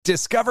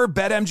Discover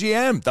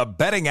BetMGM, the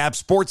betting app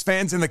sports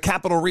fans in the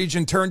capital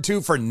region turn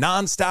to for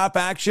nonstop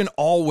action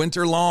all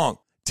winter long.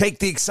 Take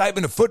the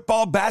excitement of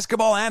football,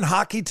 basketball, and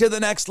hockey to the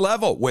next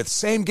level with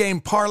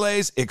same-game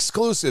parlays,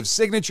 exclusive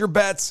signature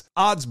bets,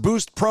 odds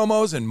boost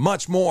promos, and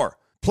much more.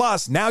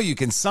 Plus, now you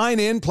can sign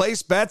in,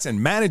 place bets,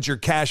 and manage your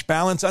cash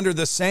balance under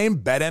the same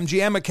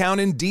BetMGM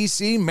account in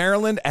D.C.,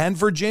 Maryland, and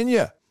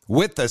Virginia.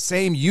 With the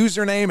same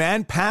username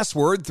and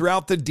password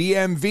throughout the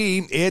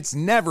DMV, it's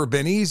never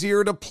been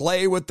easier to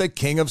play with the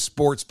king of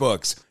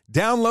sportsbooks.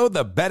 Download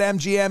the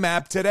BetMGM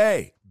app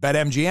today.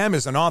 BetMGM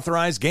is an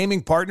authorized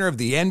gaming partner of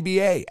the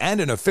NBA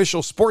and an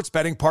official sports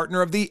betting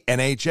partner of the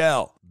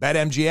NHL.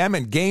 BetMGM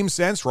and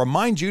GameSense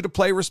remind you to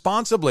play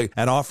responsibly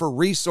and offer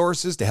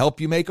resources to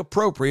help you make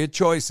appropriate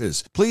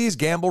choices. Please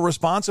gamble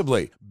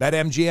responsibly.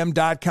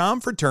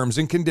 BetMGM.com for terms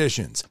and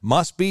conditions.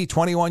 Must be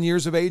 21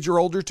 years of age or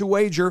older to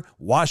wager.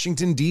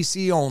 Washington,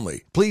 D.C.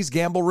 only. Please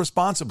gamble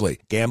responsibly.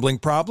 Gambling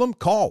problem?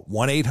 Call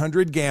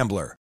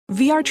 1-800-GAMBLER.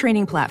 VR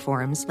training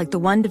platforms, like the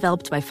one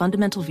developed by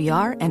Fundamental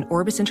VR and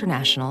Orbis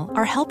International,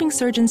 are helping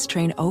surgeons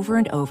train over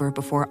and over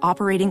before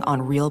operating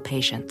on real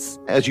patients.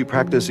 As you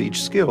practice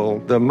each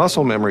skill, the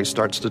muscle memory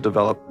starts to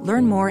develop.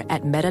 Learn more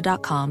at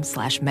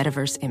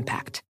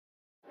meta.com/metaverseimpact.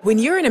 When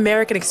you're an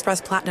American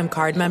Express Platinum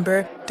card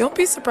member, don't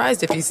be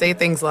surprised if you say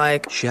things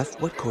like, "Chef,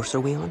 what course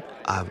are we on?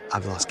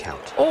 I've lost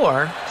count."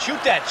 Or,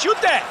 Shoot that!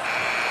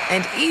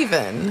 And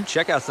even,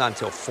 Checkout's not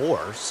until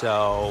 4,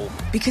 so...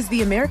 Because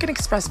the American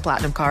Express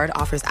Platinum Card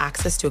offers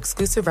access to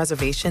exclusive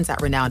reservations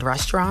at renowned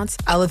restaurants,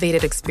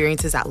 elevated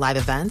experiences at live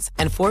events,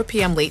 and 4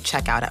 p.m. late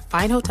checkout at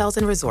fine hotels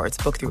and resorts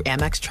booked through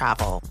Amex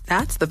Travel.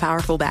 That's the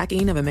powerful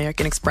backing of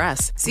American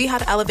Express. See how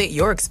to elevate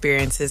your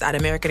experiences at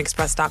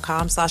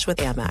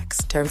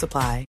americanexpress.com/withAmex. Terms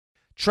apply.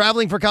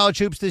 Traveling for college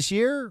hoops this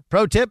year?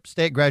 Pro tip,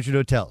 stay at Graduate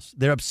Hotels.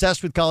 They're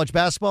obsessed with college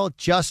basketball,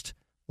 just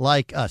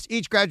like us.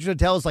 Each Graduate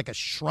Hotel is like a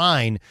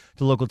shrine to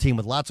the local team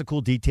with lots of cool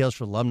details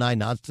for alumni,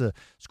 nods to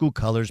school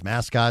colors,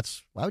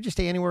 mascots. Why would you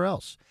stay anywhere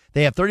else?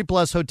 They have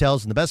 30-plus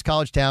hotels in the best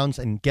college towns,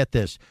 and get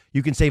this,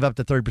 you can save up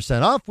to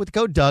 30% off with the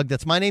code Doug.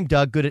 That's my name,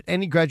 Doug. Good at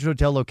any Graduate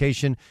Hotel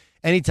location,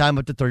 anytime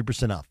up to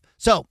 30% off.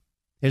 So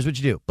here's what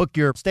you do. Book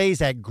your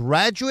stays at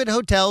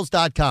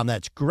graduatehotels.com.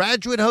 That's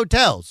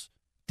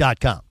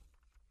graduatehotels.com.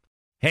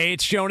 Hey,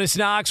 it's Jonas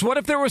Knox. What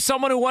if there was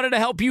someone who wanted to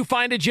help you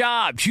find a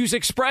job? Choose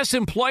Express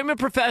Employment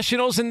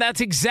Professionals, and that's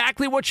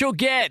exactly what you'll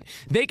get.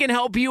 They can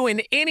help you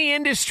in any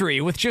industry.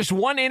 With just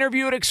one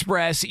interview at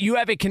Express, you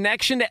have a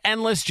connection to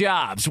endless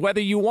jobs. Whether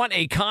you want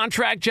a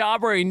contract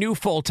job or a new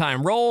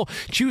full-time role,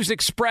 choose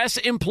Express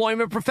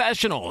Employment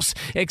Professionals.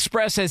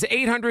 Express has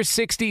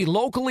 860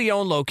 locally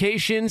owned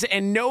locations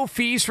and no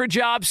fees for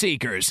job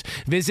seekers.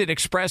 Visit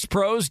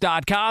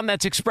expresspros.com.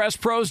 That's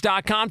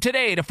expresspros.com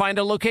today to find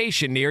a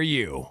location near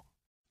you.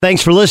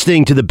 Thanks for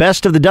listening to the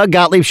Best of the Doug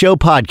Gottlieb Show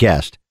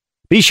podcast.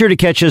 Be sure to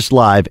catch us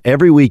live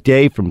every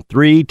weekday from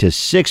 3 to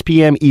 6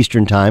 p.m.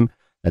 Eastern Time.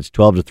 That's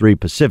 12 to 3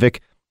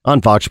 Pacific on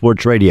Fox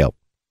Sports Radio.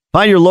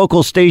 Find your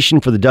local station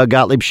for the Doug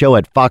Gottlieb Show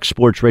at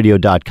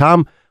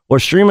foxsportsradio.com or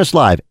stream us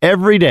live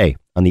every day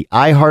on the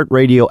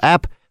iHeartRadio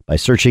app by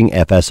searching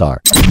FSR.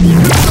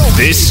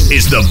 This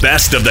is the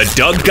Best of the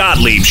Doug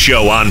Gottlieb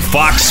Show on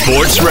Fox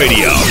Sports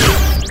Radio.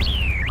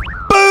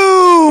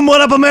 Boom! What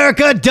up,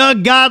 America?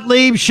 Doug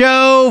Gottlieb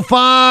Show,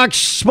 Fox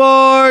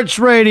Sports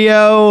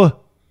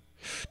Radio.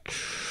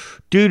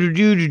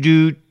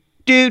 Do.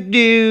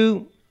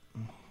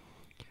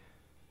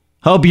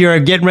 Hope you're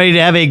getting ready to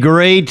have a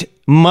great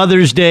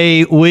Mother's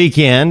Day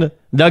weekend.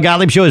 Doug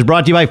Gottlieb Show is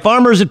brought to you by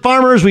Farmers at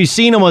Farmers. We've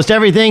seen almost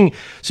everything,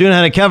 soon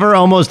how to cover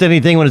almost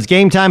anything when it's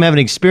game time. Have an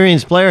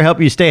experienced player help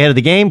you stay ahead of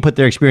the game. Put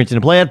their experience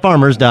into play at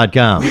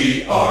farmers.com.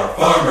 We are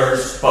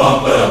farmers.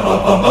 Bum, ba,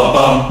 bum, bum, bum,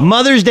 bum.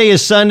 Mother's Day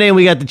is Sunday, and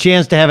we got the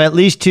chance to have at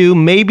least 2,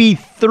 maybe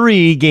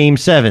 3 Game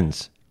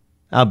 7s.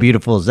 How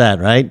beautiful is that,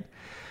 right?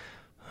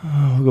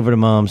 Oh, we'll go over to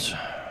Mom's.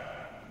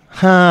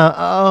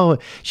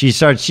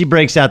 She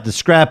breaks out the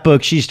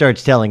scrapbook. She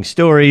starts telling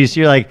stories.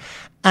 You're like,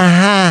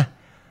 and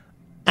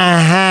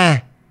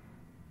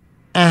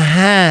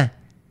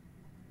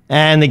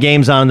the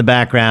game's on in the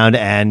background,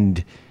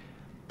 and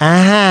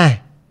don't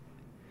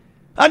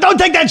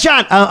take that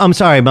shot. I'm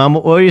sorry, Mom.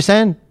 What were you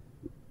saying?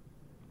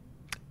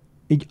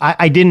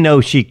 I didn't know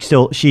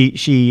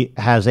she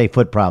has a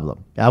foot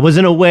problem. I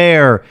wasn't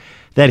aware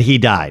that he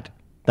died.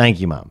 Thank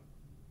you, Mom.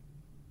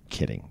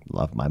 Kidding.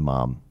 Love my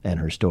mom and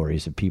her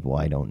stories of people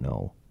I don't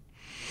know.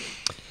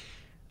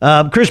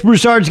 Chris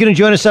Broussard's going to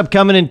join us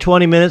upcoming in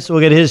 20 minutes. We'll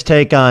get his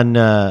take on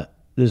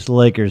this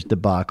Lakers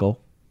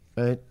debacle.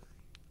 Right?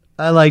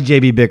 I like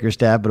J.B.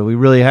 Bickerstaff, but are we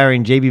really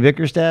hiring J.B.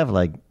 Bickerstaff?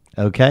 Like,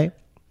 okay.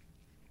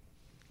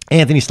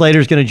 Anthony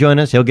Slater's going to join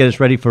us. He'll get us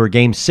ready for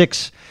Game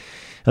 6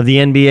 of the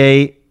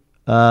NBA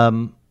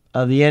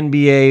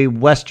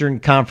Western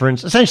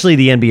Conference, essentially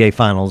the NBA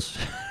Finals,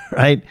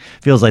 right?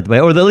 Feels like the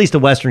way, or at least the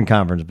Western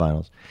Conference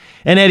Finals.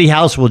 And Eddie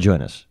House will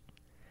join us.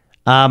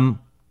 And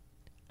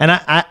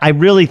I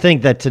really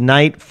think that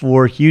tonight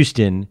for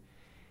Houston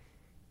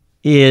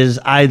is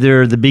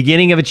either the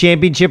beginning of a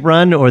championship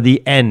run or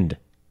the end.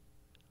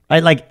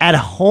 Right? Like at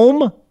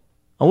home,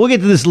 And we'll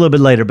get to this a little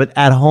bit later, but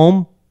at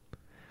home,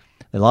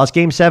 they lost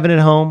Game 7 at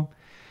home.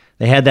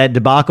 They had that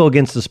debacle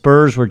against the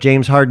Spurs where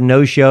James Harden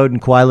no-showed and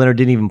Kawhi Leonard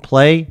didn't even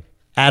play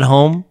at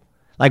home.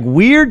 Like,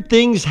 weird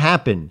things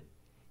happen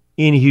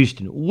in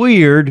Houston.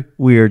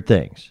 Weird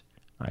things.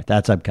 All right,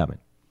 that's upcoming.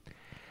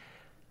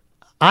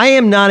 I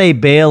am not a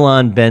bail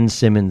on Ben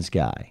Simmons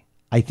guy.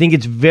 I think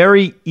it's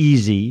very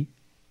easy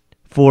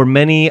for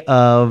many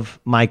of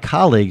my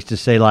colleagues to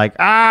say, like,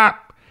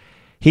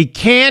 he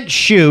can't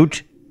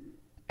shoot,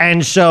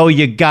 and so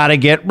you got to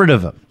get rid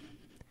of him.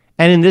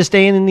 And in this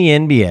day and in the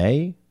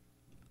NBA,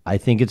 I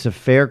think it's a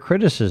fair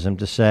criticism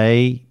to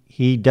say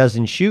he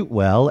doesn't shoot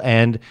well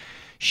and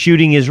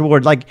shooting is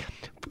reward. Like,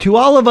 to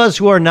all of us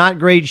who are not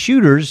great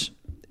shooters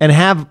and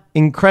have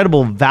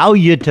incredible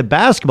value to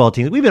basketball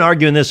teams, we've been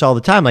arguing this all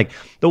the time. Like,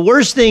 the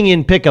worst thing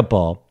in pickup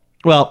ball,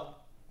 the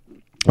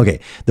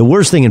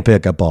worst thing in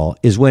pickup ball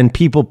is when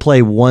people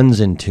play ones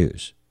and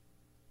twos.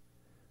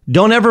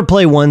 Don't ever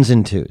play ones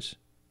and twos.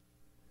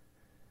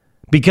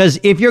 Because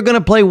if you're going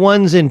to play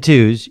ones and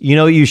twos, you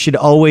know what you should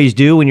always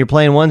do when you're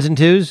playing ones and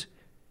twos?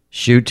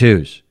 Shoot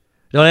twos.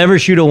 Don't ever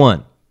shoot a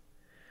one.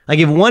 Like,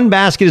 if one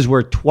basket is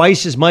worth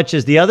twice as much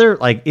as the other,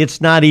 like, it's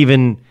not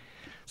even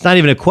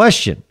a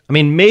question. I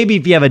mean, maybe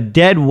if you have a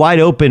dead wide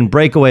open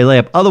breakaway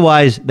layup,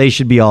 otherwise they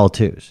should be all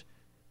twos.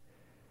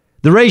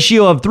 The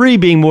ratio of 3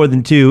 being more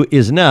than 2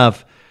 is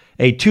enough.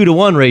 A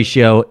 2-to-1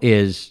 ratio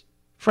is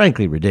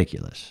frankly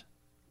ridiculous,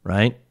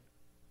 right?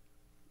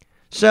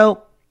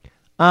 So,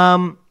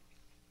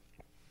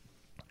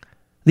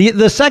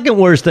 the second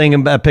worst thing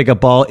about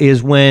pickup ball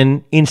is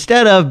when,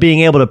 instead of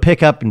being able to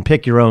pick up and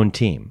pick your own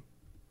team,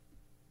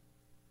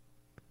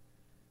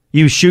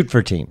 you shoot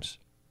for teams.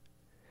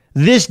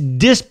 This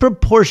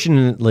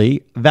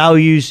disproportionately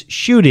values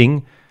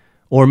shooting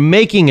or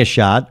making a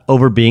shot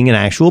over being an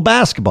actual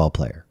basketball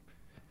player,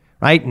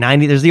 right?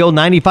 There's the old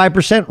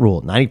 95%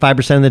 rule.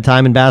 95% of the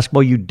time in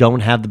basketball, you don't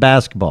have the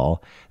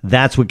basketball.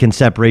 That's what can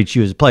separate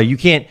you as a player. You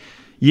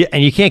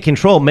can't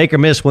control make or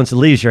miss once it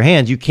leaves your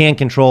hands. You can't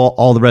control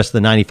all the rest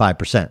of the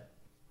 95%.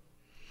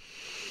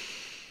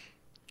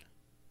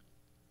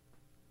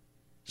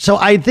 So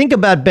I think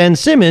about Ben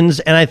Simmons,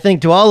 and I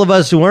think to all of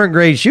us who aren't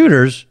great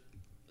shooters,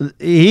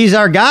 he's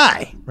our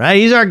guy, right?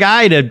 He's our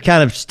guy to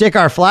kind of stick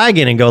our flag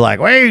in and go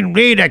like, we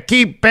need to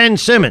keep Ben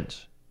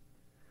Simmons.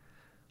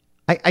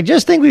 I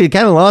just think we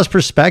kind of lost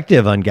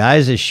perspective on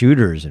guys as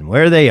shooters and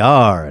where they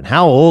are and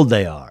how old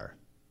they are.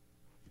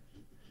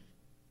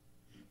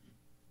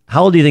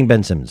 How old do you think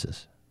Ben Simmons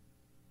is?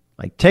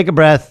 Like, take a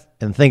breath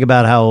and think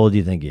about how old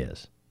you think he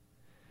is.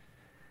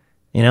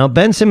 You know,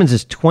 Ben Simmons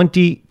is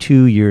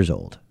 22 years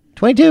old.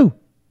 22.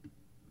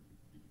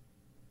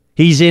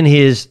 He's in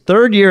his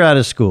third year out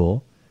of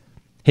school,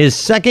 his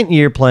second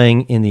year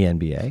playing in the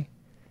NBA.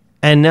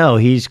 And no,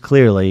 he's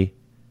clearly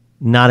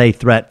not a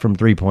threat from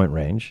three-point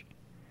range.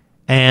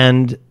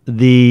 And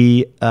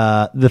the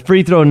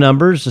free throw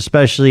numbers,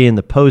 especially in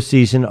the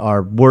postseason,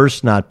 are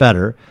worse, not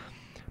better.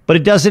 But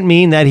it doesn't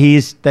mean that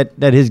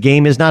that his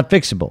game is not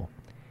fixable.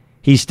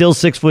 He's still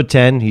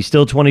 6'10". He's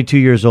still 22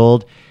 years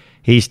old.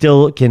 He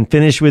still can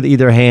finish with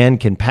either hand,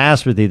 can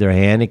pass with either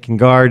hand. It can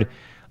guard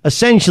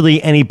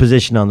essentially any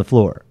position on the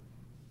floor.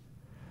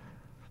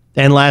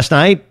 And last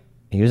night,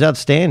 he was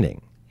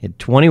outstanding. He had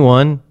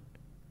 21,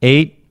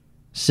 8,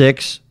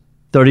 6,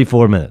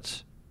 34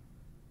 minutes.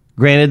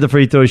 Granted, the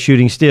free throw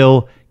shooting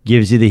still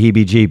gives you the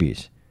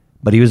heebie-jeebies,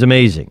 but he was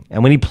amazing.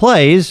 And when he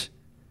plays,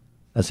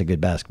 that's a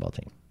good basketball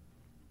team.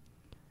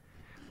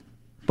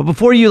 But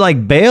before you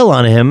bail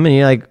on him and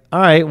you're like,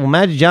 all right, well,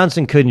 Magic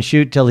Johnson couldn't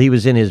shoot till he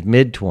was in his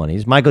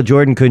mid-20s. Michael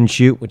Jordan couldn't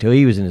shoot until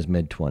he was in his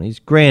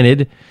mid-20s.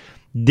 Granted,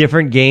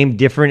 different game,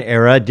 different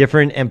era,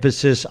 different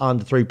emphasis on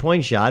the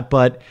three-point shot.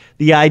 But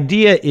the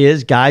idea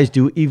is guys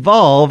do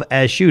evolve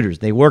as shooters.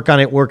 They work on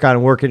it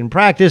in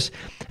practice,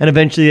 and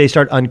eventually they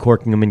start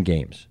uncorking them in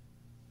games.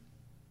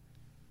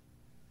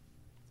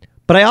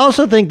 But I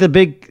also think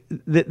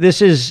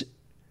this is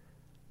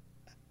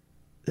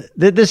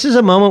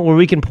a moment where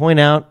we can point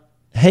out,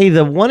 hey,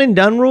 the one and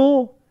done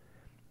rule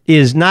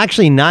is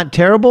actually not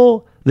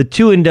terrible. The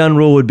two and done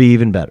rule would be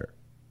even better.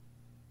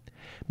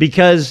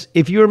 Because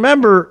if you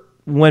remember,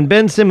 when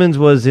Ben Simmons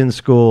was in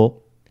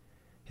school,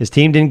 his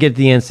team didn't get to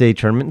the NCAA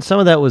tournament. And some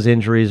of that was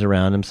injuries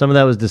around him. Some of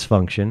that was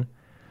dysfunction.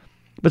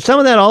 But some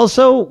of that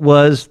also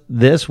was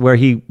this, where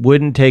he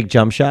wouldn't take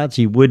jump shots.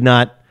 He would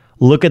not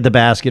look at the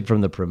basket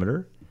from the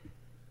perimeter.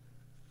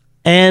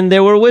 And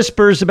there were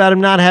whispers about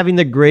him not having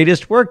the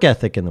greatest work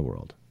ethic in the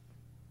world.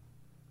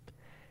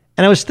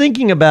 And I was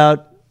thinking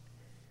about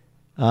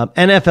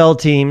NFL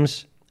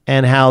teams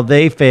and how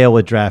they fail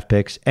with draft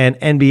picks, and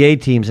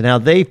NBA teams and how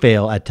they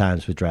fail at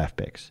times with draft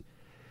picks.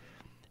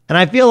 And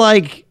I feel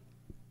like,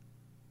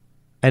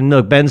 and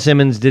look, Ben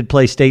Simmons did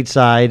play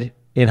stateside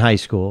in high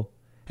school,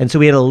 and so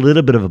we had a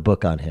little bit of a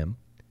book on him.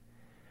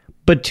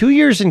 But 2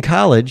 years in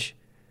college,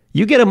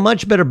 you get a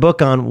much better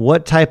book on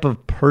what type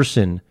of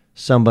person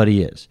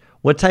somebody is,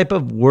 what type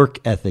of work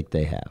ethic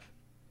they have.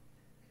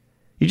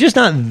 You're just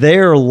not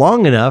there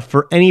long enough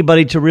for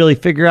anybody to really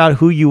figure out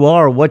who you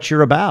are, what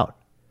you're about.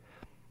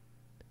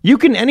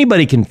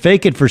 Anybody can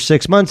fake it for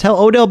 6 months. Hell,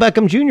 Odell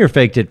Beckham Jr.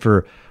 faked it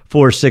for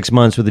 6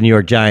 months with the New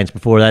York Giants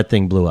before that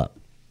thing blew up.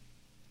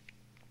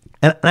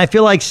 And I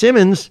feel like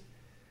Simmons,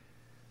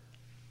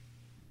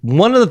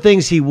 one of the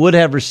things he would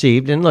have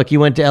received, and look, he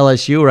went to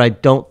LSU, where I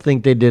don't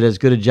think they did as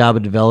good a job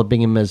of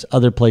developing him as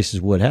other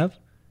places would have.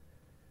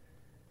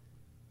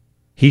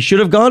 He should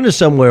have gone to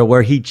somewhere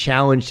where he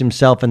challenged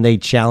himself and they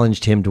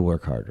challenged him to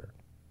work harder.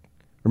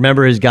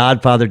 Remember, his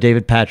godfather,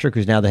 David Patrick,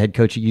 who's now the head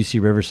coach at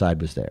UC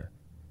Riverside, was there.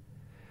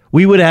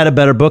 We would have had a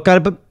better book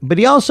on it, but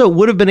he also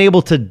would have been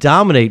able to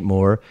dominate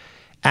more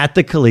at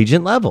the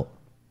collegiate level.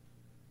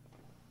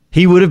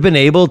 He would have been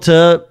able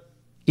to,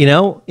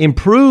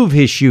 improve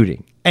his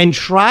shooting and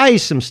try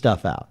some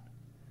stuff out.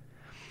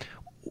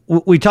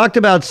 We talked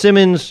about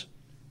Simmons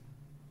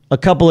a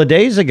couple of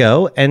days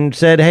ago and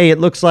said, hey, it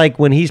looks like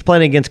when he's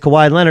playing against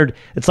Kawhi Leonard,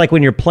 it's like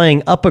when you're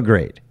playing up a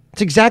grade.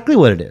 It's exactly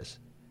what it is.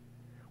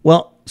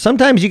 Well,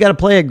 sometimes you got to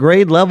play at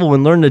grade level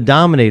and learn to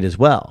dominate as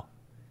well.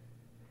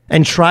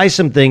 And try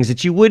some things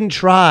that you wouldn't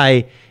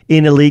try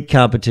in elite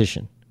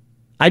competition.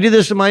 I do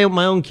this with my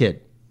own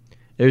kid.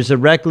 There's a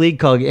rec league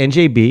called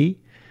NJB,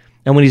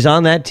 and when he's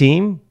on that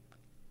team,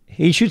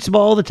 he shoots the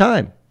ball all the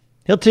time.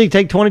 He'll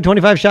take 20,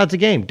 25 shots a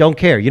game. Don't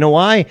care. You know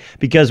why?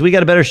 Because we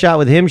got a better shot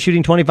with him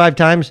shooting 25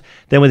 times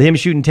than with him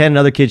shooting 10 and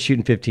other kids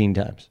shooting 15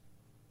 times.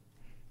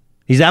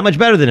 He's that much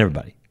better than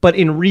everybody. But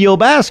in real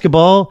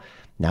basketball,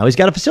 now he's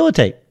got to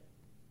facilitate.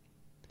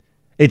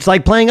 It's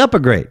like playing up a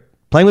grade.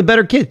 Playing with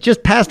better kids.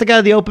 Just pass the guy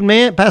to the open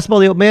man. Pass the ball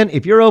to the open man.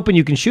 If you're open,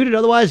 you can shoot it.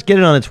 Otherwise, get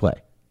it on its way.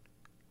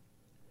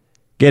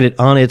 Get it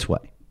on its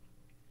way.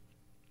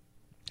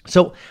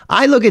 So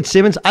I look at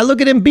Simmons. I look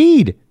at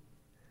Embiid.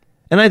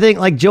 And I think,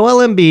 like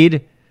Joel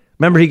Embiid,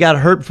 remember he got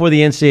hurt before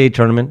the NCAA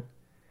tournament.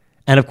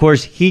 And, of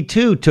course, he,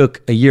 too,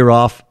 took a year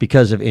off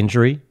because of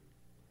injury.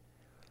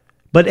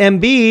 But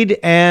Embiid,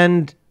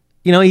 and,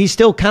 he's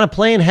still kind of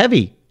playing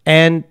heavy.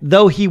 And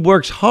though he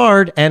works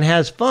hard and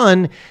has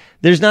fun,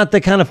 there's not the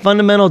kind of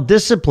fundamental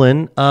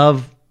discipline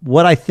of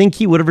what I think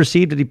he would have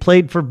received if he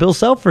played for Bill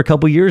Self for a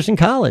couple years in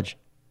college.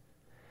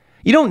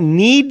 You don't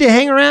need to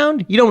hang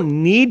around. You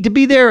don't need to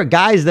be there,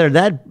 guys that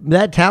are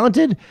that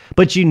talented,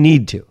 but you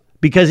need to,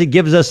 because it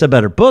gives us a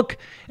better book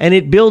and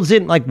it builds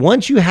in. Like,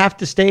 once you have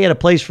to stay at a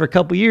place for a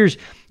couple years,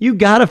 you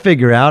got to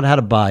figure out how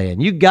to buy in.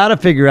 You got to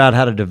figure out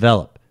how to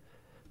develop.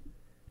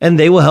 And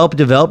they will help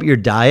develop your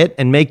diet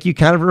and make you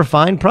kind of a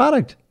refined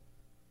product.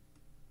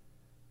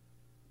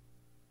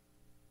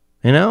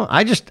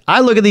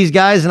 I look at these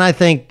guys and I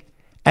think,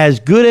 as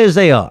good as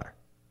they are,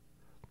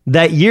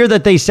 that year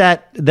that they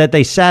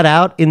sat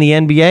out in the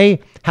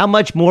NBA, how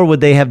much more would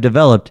they have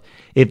developed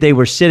if they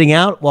were sitting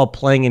out while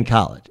playing in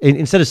college?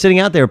 Instead of sitting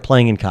out, they were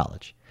playing in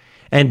college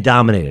and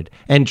dominated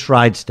and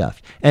tried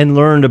stuff and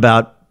learned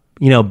about,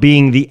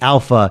 being the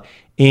alpha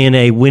in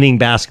a winning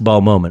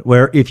basketball moment,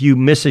 where if you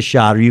miss a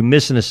shot or you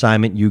miss an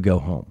assignment, you go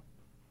home.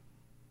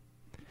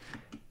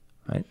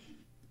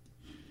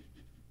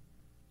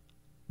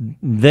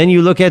 Then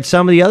you look at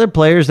some of the other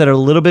players that are a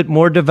little bit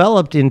more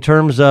developed in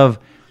terms of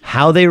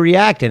how they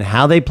react and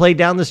how they play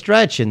down the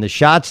stretch and the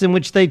shots in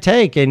which they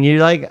take. And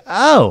you're like,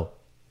 oh,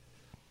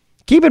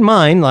 keep in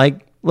mind,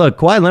 look,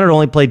 Kawhi Leonard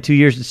only played 2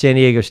 years at San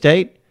Diego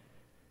State.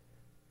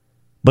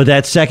 But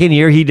that second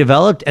year he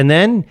developed, and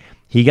then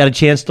he got a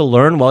chance to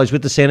learn while he's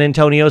with the San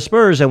Antonio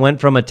Spurs and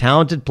went from a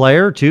talented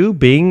player to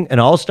being an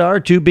all-star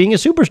to being a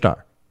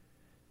superstar.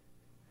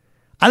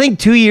 I think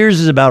 2 years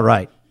is about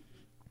right.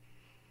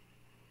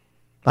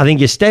 I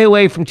think you stay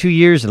away from 2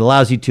 years. It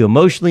allows you to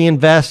emotionally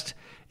invest.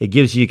 It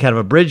gives you kind of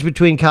a bridge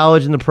between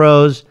college and the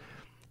pros.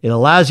 It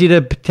allows you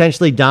to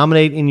potentially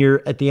dominate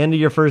at the end of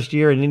your first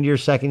year and into your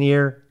second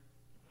year.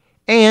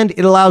 And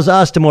it allows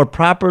us to more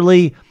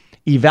properly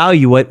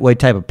evaluate what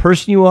type of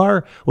person you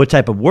are, what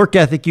type of work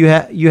ethic you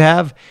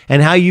have,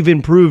 and how you've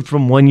improved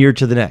from one year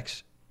to the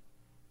next.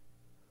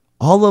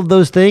 All of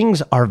those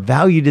things are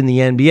valued in the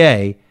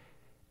NBA,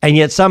 and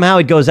yet somehow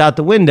it goes out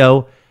the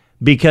window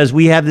because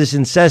we have this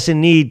incessant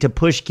need to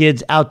push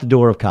kids out the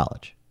door of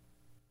college.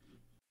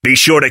 Be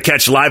sure to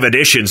catch live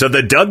editions of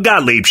the Doug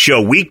Gottlieb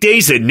Show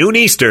weekdays at noon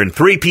Eastern,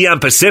 3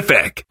 p.m.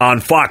 Pacific on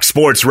Fox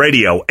Sports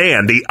Radio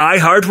and the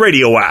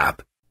iHeartRadio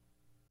app.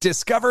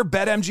 Discover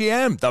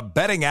BetMGM, the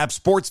betting app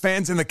sports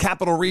fans in the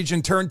capital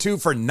region turn to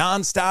for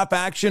nonstop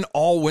action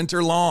all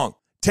winter long.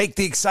 Take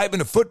the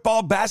excitement of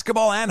football,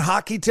 basketball, and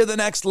hockey to the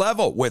next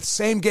level with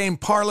same-game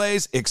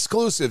parlays,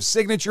 exclusive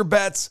signature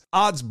bets,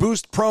 odds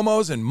boost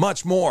promos, and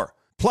much more.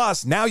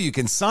 Plus, now you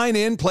can sign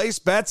in, place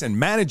bets, and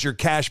manage your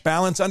cash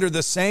balance under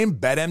the same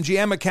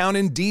BetMGM account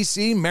in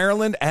D.C.,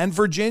 Maryland, and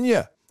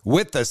Virginia.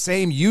 With the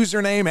same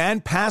username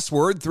and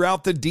password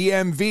throughout the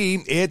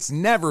DMV, it's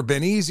never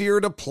been easier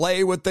to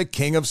play with the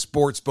king of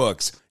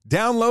sportsbooks.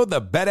 Download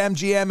the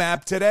BetMGM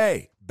app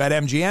today.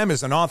 BetMGM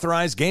is an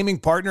authorized gaming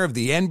partner of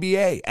the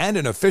NBA and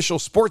an official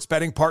sports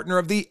betting partner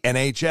of the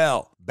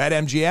NHL.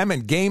 BetMGM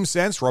and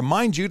GameSense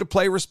remind you to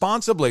play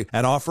responsibly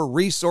and offer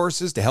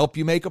resources to help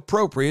you make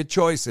appropriate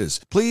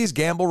choices. Please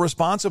gamble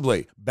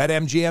responsibly.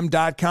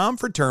 BetMGM.com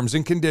for terms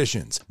and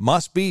conditions.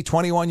 Must be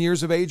 21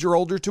 years of age or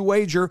older to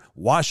wager.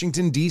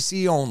 Washington,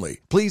 D.C. only.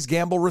 Please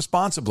gamble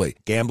responsibly.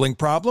 Gambling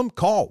problem?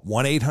 Call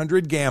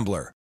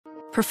 1-800-GAMBLER.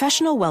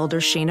 Professional welder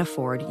Shayna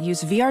Ford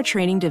used VR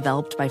training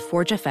developed by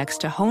ForgeFX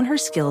to hone her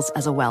skills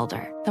as a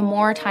welder. The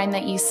more time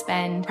that you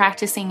spend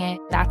practicing it,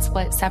 that's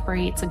what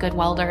separates a good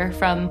welder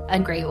from a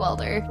great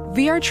welder.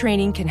 VR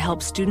training can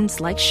help students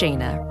like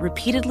Shayna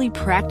repeatedly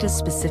practice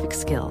specific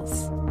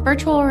skills.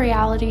 Virtual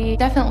reality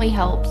definitely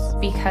helps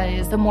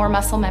because the more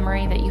muscle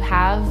memory that you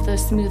have, the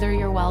smoother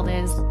your weld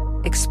is.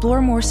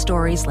 Explore more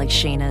stories like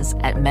Shayna's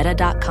at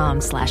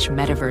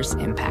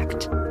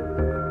meta.com/metaverseimpact.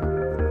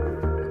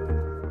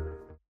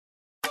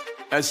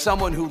 As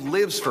someone who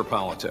lives for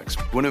politics,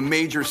 when a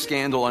major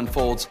scandal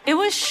unfolds, it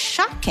was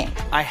shocking.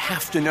 I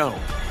have to know,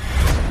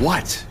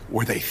 what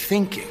were they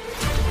thinking?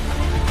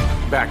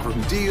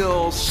 Backroom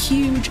deals,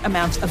 huge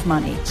amounts of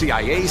money,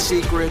 CIA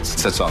secrets,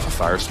 sets off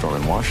a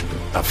firestorm in Washington,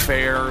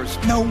 affairs.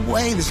 No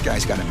way this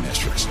guy's got a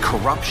mistress.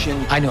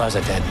 Corruption. I knew I was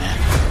a dead man.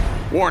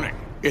 Warning,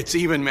 it's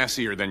even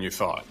messier than you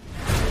thought.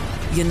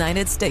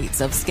 United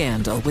States of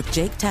Scandal with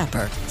Jake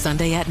Tapper,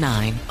 Sunday at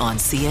 9 on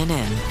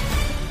CNN.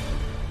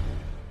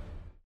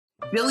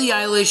 Billie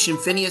Eilish and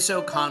Phineas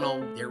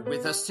O'Connell, they're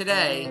with us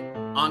today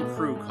on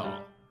Crew Call.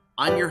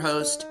 I'm your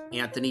host,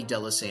 Anthony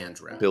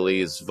D'Alessandro.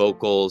 Billie's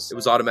vocals, it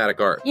was automatic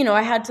art. You know,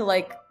 I had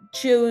to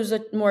choose a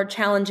more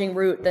challenging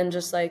route than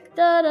just da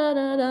da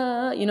da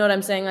da. You know what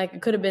I'm saying?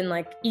 It could have been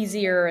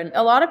easier. And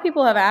a lot of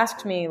people have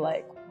asked me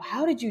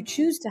how did you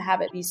choose to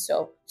have it be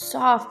so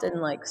soft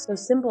and so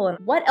simple? And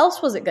what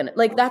else was it gonna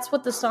that's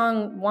what the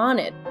song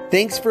wanted.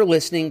 Thanks for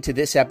listening to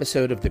this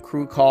episode of the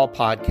Crew Call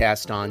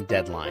podcast on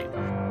Deadline.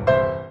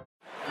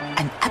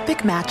 An epic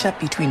matchup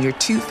between your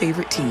two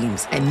favorite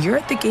teams, and you're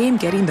at the game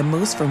getting the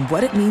most from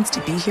what it means to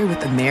be here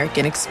with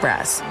American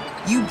Express.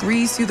 You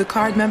breeze through the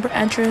card member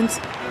entrance,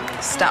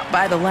 stop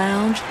by the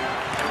lounge.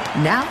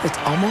 Now it's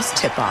almost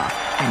tip-off,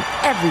 and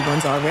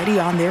everyone's already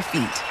on their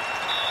feet.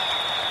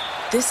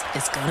 This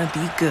is gonna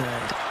be good.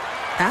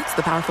 That's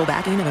the powerful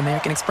backing of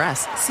American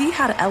Express. See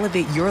how to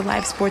elevate your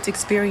live sports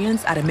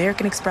experience at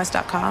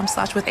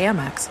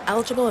americanexpress.com/withAmex.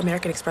 Eligible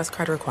American Express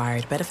card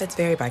required. Benefits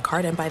vary by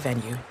card and by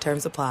venue.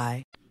 Terms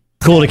apply.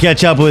 Cool to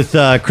catch up with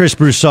Chris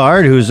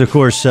Broussard, who's, of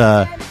course,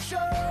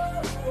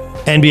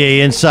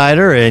 NBA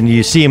insider, and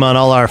you see him on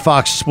all our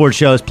Fox Sports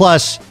shows.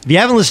 Plus, if you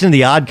haven't listened to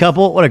The Odd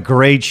Couple, what a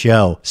great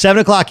show. 7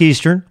 o'clock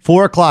Eastern,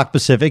 4 o'clock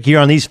Pacific, here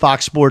on these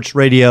Fox Sports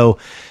radio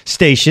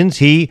stations.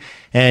 He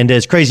and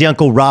his crazy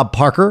uncle, Rob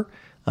Parker,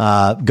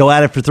 go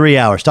at it for 3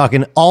 hours,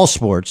 talking all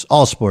sports.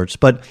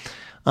 But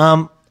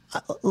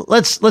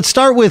let's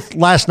start with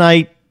last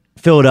night,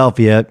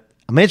 Philadelphia.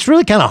 I mean, it's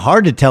really kind of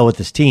hard to tell with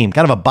this team,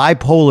 kind of a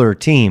bipolar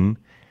team.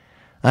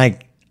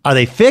 Are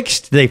they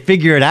fixed? Do they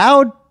figure it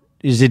out?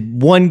 Is it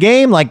one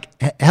game?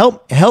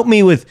 Help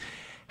me with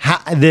how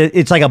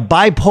it's like a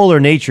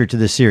bipolar nature to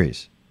this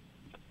series.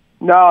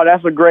 No,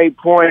 that's a great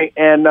point.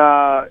 And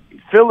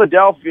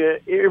Philadelphia,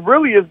 it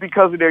really is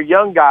because of their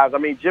young guys. I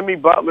mean, Jimmy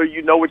Butler,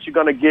 you know what you're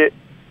going to get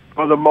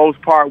for the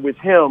most part with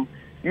him.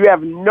 You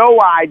have no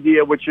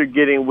idea what you're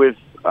getting with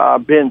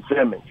Ben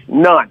Simmons.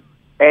 None.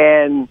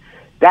 And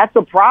that's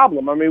a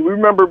problem. I mean, we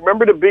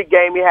remember the big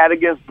game he had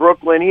against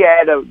Brooklyn. He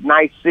had a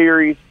nice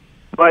series,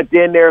 but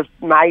then there's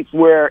nights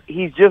where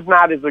he's just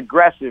not as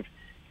aggressive.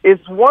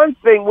 It's one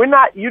thing,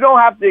 you don't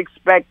have to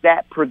expect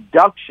that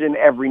production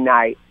every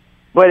night,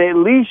 but at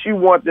least you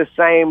want the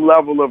same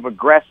level of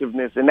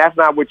aggressiveness, and that's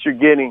not what you're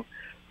getting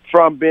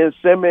from Ben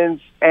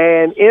Simmons.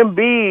 And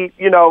Embiid,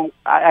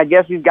 I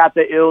guess he's got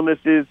the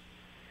illnesses,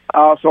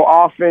 so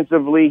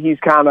offensively he's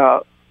kind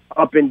of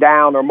up and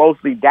down, or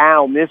mostly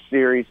down this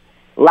series.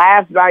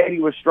 Last night he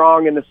was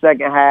strong in the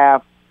second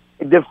half.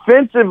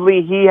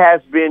 Defensively, he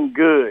has been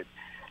good.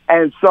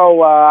 And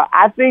so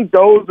I think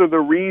those are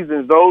the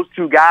reasons, those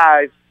two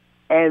guys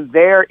and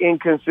their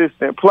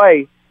inconsistent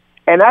play.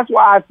 And that's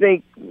why I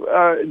think,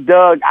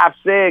 Doug, I've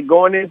said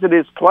going into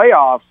this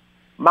playoffs,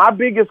 my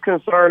biggest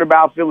concern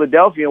about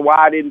Philadelphia and why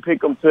I didn't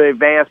pick them to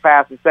advance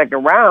past the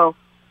second round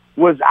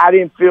was I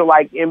didn't feel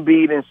like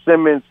Embiid and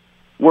Simmons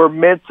were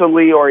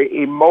mentally or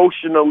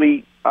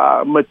emotionally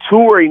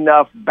mature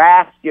enough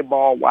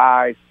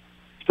basketball-wise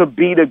to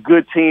beat a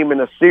good team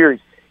in a series.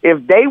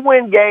 If they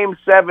win Game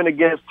 7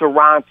 against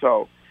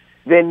Toronto,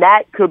 then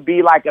that could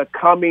be like a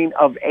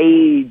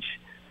coming-of-age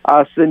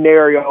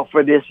scenario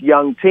for this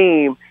young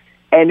team.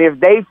 And if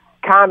they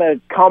kind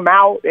of come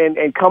out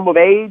and come of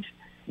age,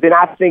 then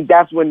I think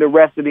that's when the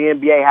rest of the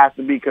NBA has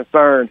to be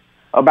concerned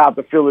about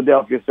the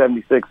Philadelphia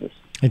 76ers.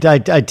 I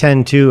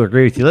tend to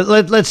agree with you.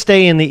 Let's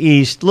stay in the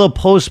East. A little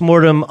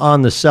postmortem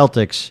on the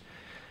Celtics.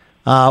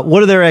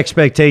 What are their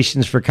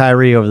expectations for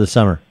Kyrie over the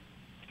summer?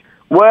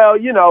 Well,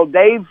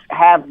 they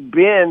have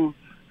been,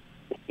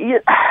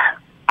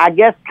 I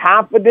guess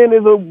confident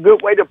is a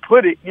good way to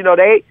put it.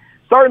 They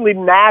certainly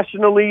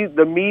nationally,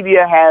 the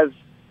media has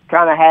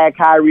kind of had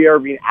Kyrie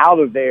Irving out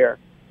of there.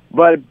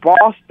 But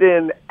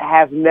Boston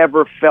has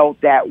never felt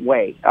that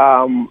way.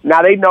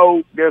 Now, they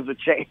know there's a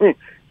chance, it's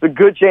a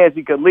good chance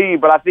he could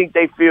leave, but I think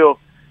they feel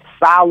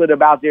solid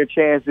about their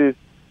chances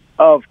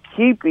of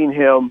keeping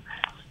him.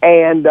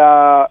 And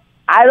I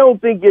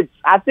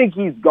think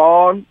he's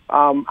gone.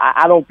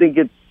 I don't think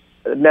it's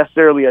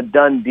necessarily a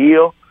done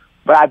deal,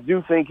 but I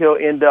do think he'll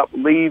end up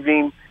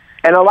leaving.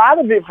 And a lot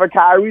of it for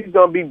Kyrie is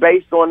going to be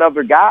based on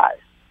other guys.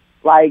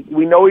 Like,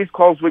 we know he's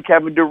close with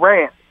Kevin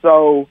Durant.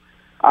 So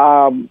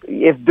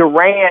if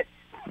Durant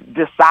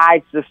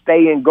decides to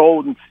stay in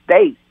Golden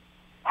State,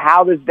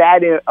 how does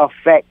that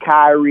affect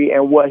Kyrie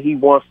and what he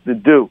wants to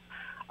do?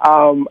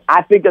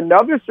 I think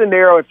another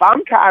scenario, if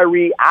I'm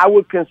Kyrie, I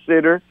would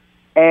consider,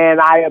 and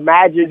I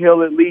imagine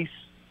he'll at least,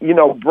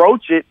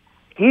 broach it.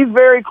 He's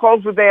very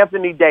close with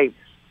Anthony Davis.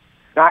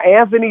 Now,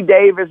 Anthony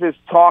Davis has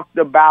talked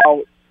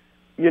about,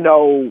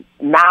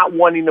 not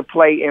wanting to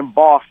play in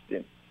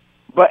Boston.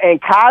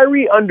 And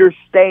Kyrie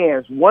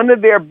understands one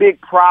of their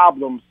big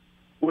problems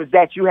was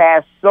that you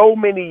have so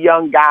many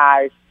young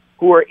guys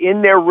who are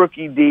in their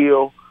rookie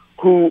deal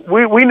who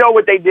we know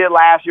what they did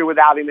last year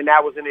without him, and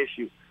that was an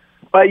issue.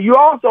 But you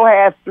also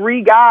have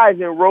three guys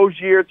in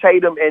Rozier,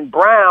 Tatum, and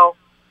Brown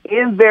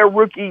in their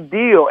rookie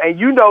deal. And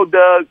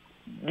Doug,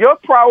 your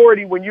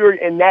priority when you're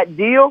in that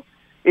deal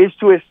is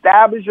to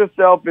establish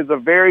yourself as a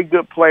very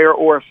good player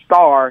or a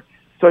star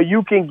so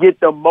you can get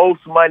the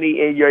most money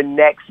in your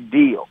next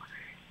deal.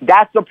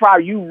 That's the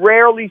problem. You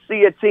rarely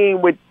see a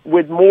team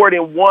with more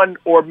than one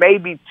or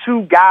maybe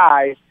two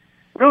guys,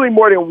 really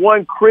more than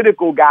one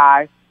critical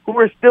guy, who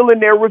are still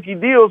in their rookie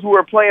deals who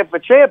are playing for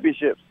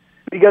championships,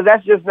 because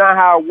that's just not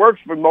how it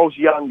works for most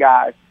young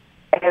guys.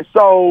 And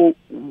so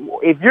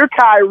if you're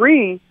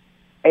Kyrie,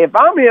 if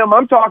I'm him,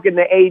 I'm talking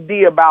to AD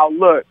about,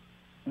 look,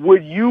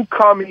 would you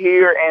come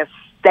here and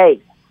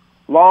stay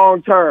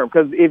long term?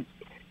 Because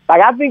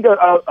I think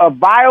a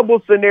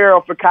viable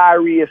scenario for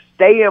Kyrie is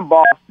stay in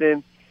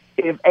Boston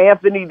if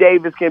Anthony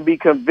Davis can be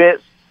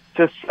convinced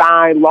to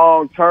sign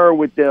long term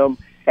with them,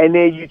 and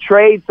then you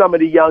trade some of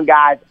the young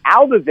guys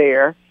out of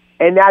there,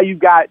 and now you've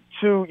got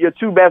your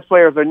two best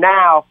players are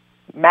now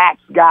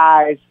max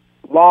guys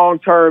long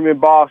term in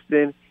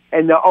Boston,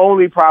 and the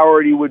only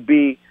priority would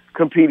be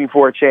competing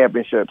for a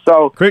championship.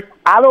 So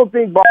I don't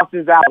think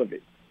Boston's out of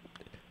it.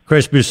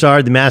 Chris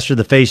Broussard, the master of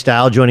the face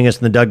style, joining us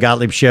in the Doug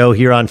Gottlieb Show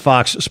here on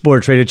Fox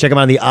Sports Radio. Check him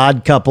out on The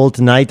Odd Couple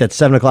tonight. That's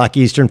 7 o'clock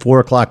Eastern,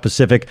 4 o'clock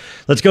Pacific.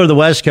 Let's go to the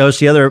West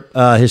Coast, the other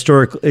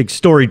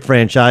storied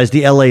franchise,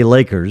 the L.A.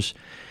 Lakers.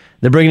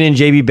 They're bringing in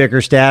J.B.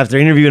 Bickerstaff. They're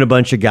interviewing a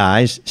bunch of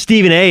guys.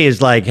 Stephen A.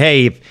 is like,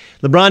 hey, if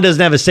LeBron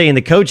doesn't have a say in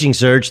the coaching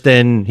search,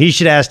 then he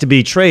should ask to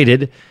be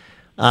traded.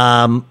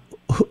 Who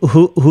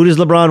does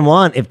LeBron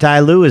want if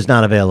Ty Lue is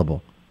not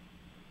available?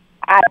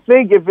 I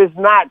think if it's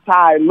not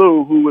Ty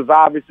Lue, who was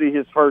obviously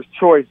his first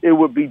choice, it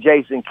would be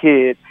Jason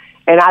Kidd.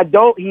 And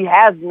he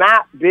has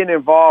not been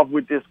involved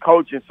with this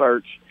coaching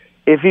search.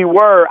 If he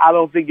were, I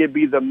don't think it'd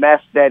be the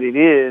mess that it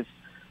is.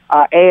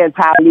 And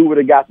Ty Lue would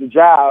have got the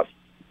job.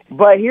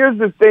 But here's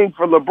the thing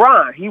for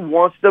LeBron. He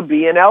wants to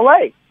be in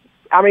L.A.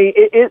 I mean,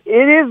 it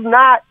is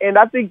not, and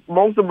I think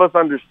most of us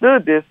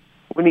understood this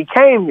when he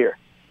came here.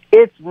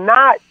 It's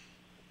not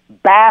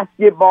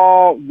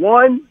basketball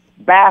 1,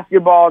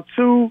 basketball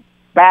 2,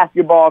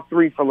 basketball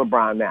 3 for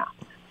LeBron now.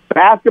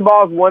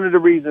 Basketball is one of the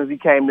reasons he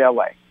came to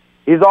L.A.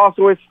 He's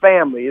also his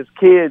family, his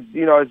kids,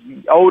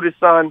 his oldest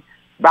son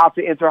about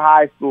to enter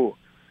high school,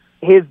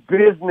 his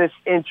business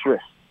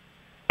interests.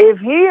 If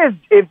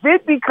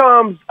it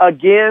becomes,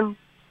 again,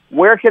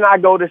 where can I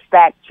go to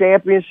stack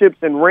championships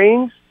and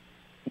rings,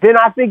 then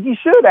I think he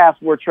should ask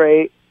for a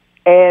trade.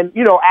 And,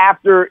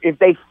 after, if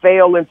they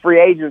fail in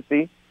free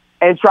agency,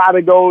 and try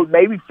to go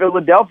maybe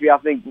Philadelphia. I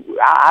think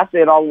I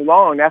said all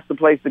along that's the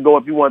place to go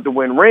if you want to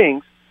win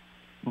rings.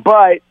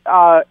 But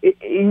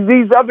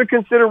these other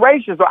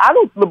considerations. So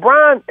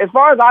LeBron, as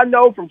far as I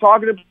know from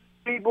talking to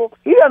people,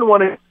 he doesn't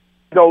want to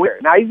go there.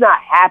 Now, he's not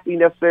happy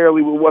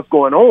necessarily with what's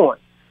going on,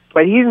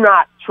 but he's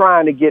not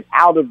trying to get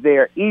out of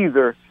there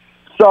either.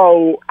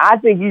 So I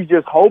think he's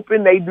just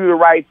hoping they do the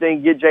right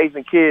thing, get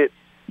Jason Kidd.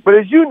 But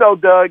as you know,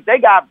 Doug,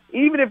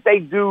 even if they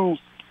do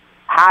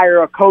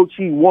hire a coach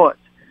he wants,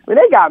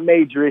 they got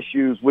major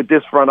issues with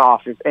this front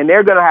office, and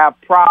they're going to have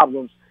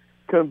problems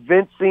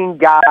convincing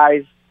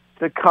guys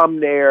to come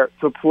there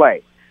to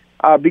play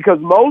because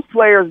most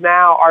players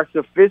now are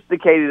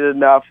sophisticated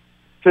enough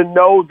to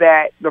know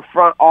that the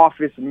front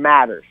office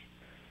matters.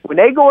 When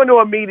they go into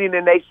a meeting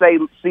and they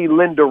see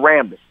Linda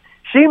Rambis,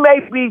 she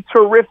may be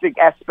terrific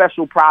at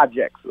special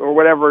projects or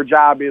whatever her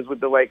job is with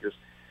the Lakers,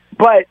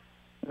 but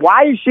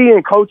why is she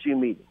in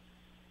coaching meetings?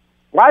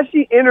 Why is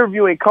she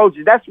interviewing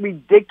coaches? That's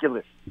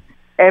ridiculous.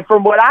 And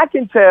from what I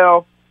can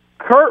tell,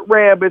 Kurt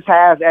Rambis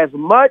has as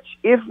much,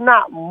 if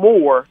not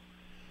more,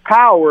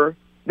 power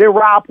than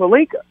Rob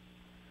Pelinka.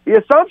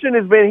 The assumption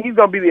has been he's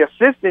going to be the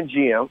assistant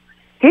GM.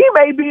 He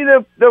may be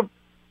the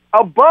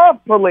above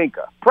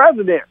Pelinka,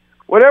 president,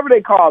 whatever they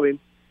call him,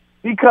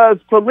 because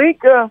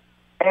Pelinka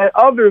and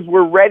others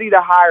were ready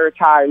to hire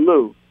Ty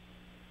Lue.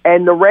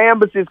 And the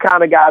Rambises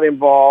kind of got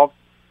involved.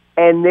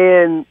 And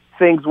then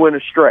things went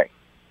astray.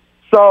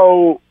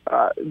 So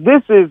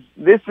this is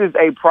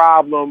a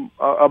problem,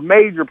 a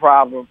major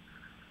problem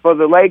for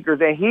the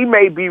Lakers, and he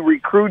may be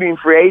recruiting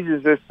free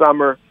agents this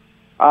summer,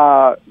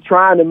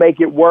 trying to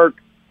make it work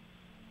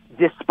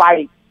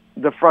despite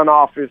the front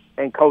office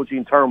and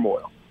coaching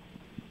turmoil.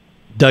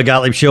 Doug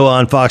Gottlieb Show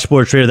on Fox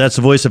Sports Radio. That's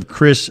the voice of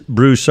Chris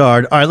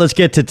Broussard. All right, let's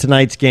get to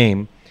tonight's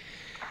game.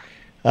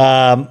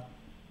 Are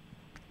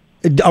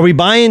we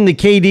buying the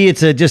KD?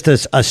 It's just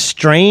a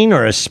strain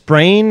or a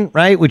sprain,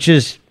 right? Which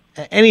is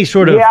any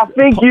sort of. Yeah,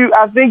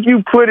 I think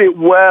you put it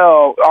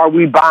well. Are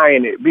we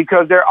buying it?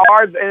 Because there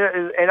are,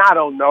 and I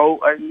don't know.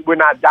 We're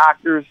not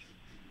doctors.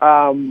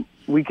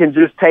 We can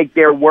just take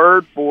their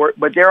word for it.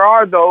 But there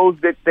are those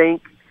that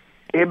think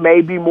it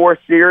may be more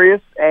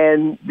serious,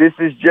 and this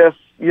is just,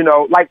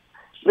 like,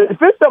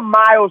 if it's a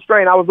mild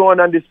strain. I was on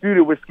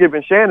Undisputed with Skip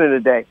and Shannon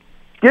today.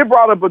 Skip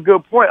brought up a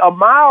good point. A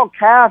mild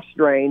calf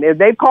strain, and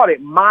they called it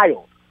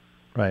mild.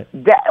 Right.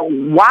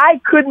 Why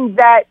couldn't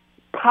that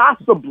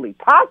possibly?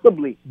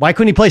 Why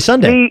couldn't he play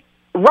Sunday?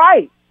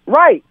 Right.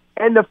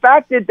 And the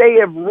fact that they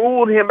have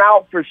ruled him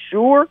out for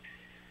sure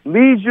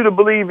leads you to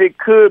believe it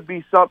could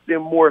be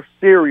something more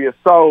serious.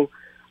 So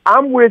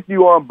I'm with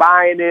you on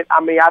buying it.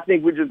 I mean, I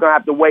think we're just going to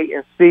have to wait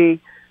and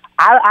see.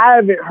 I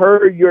haven't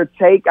heard your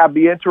take. I'd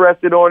be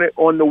interested on it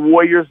on the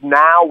Warriors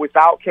now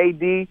without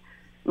KD.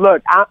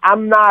 Look,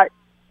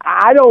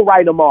 I don't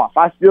write them off.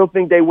 I still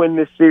think they win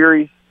this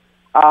series.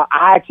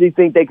 I actually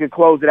think they could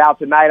close it out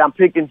tonight. I'm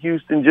picking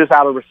Houston just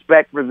out of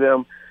respect for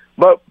them.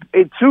 But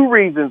two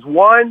reasons.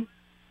 One,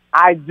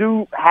 I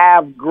do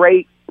have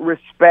great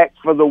respect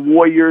for the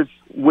Warriors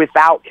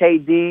without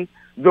KD,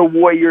 the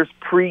Warriors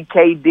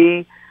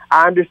pre-KD.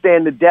 I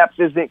understand the depth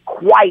isn't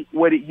quite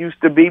what it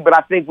used to be, but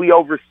I think we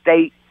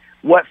overstate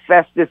what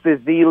Festus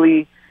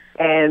Ezeli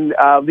and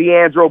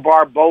Leandro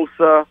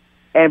Barbosa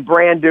and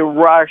Brandon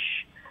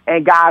Rush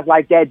and guys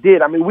like that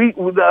did. I mean,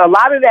 a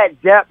lot of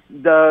that depth,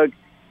 those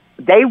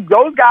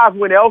guys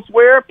went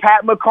elsewhere.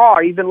 Pat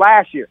McCaw, even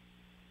last year,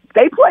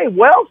 they played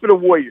well for the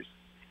Warriors,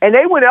 and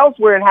they went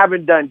elsewhere and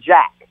haven't done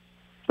jack.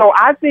 So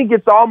I think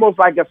it's almost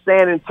like a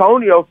San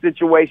Antonio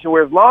situation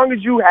where as long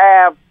as you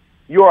have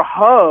your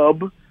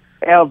hub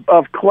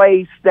of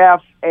Clay,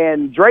 Steph,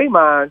 and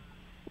Draymond,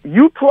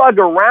 you plug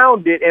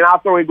around it, and I'll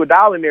throw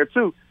Iguodala in there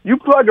too. You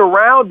plug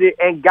around it,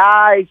 and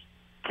guys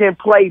can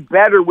play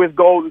better with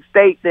Golden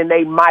State than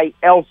they might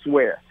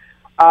elsewhere.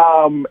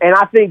 And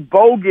I think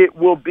Bogut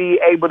will be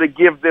able to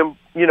give them,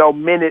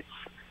 minutes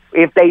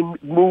if they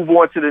move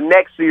on to the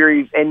next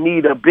series and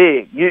need a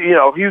big.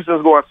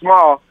 Houston's going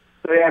small,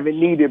 so they haven't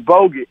needed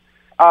Bogut.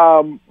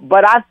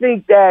 But I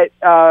think that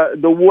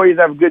the Warriors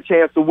have a good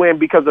chance to win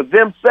because of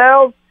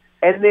themselves.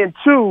 And then,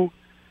 two,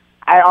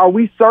 are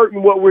we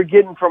certain what we're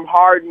getting from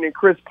Harden and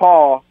Chris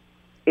Paul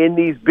in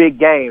these big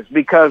games?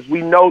 Because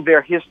we know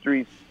their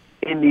histories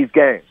in these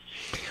games.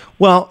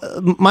 Well,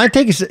 my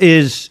take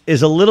is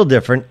a little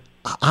different.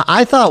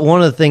 I thought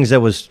one of the things that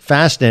was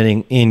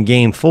fascinating in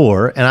Game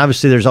 4, and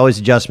obviously there's always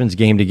adjustments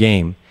game to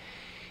game,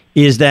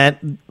 is that,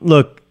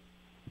 look,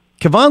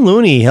 Kevon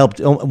Looney helped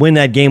win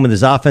that game with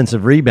his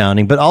offensive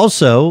rebounding, but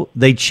also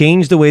they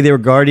changed the way they were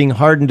guarding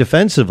Harden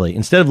defensively.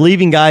 Instead of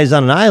leaving guys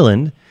on an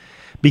island,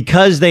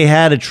 because they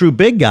had a true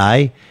big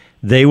guy,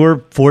 they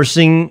were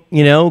forcing,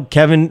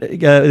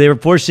 they were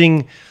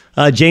forcing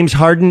James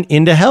Harden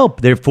into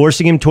help. They're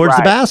forcing him towards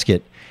the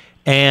basket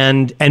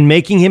and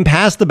making him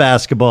pass the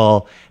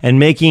basketball and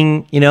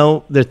making,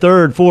 the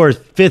third,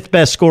 fourth, fifth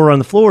best scorer on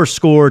the floor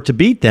score to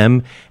beat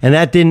them. And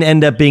that didn't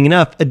end up being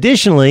enough.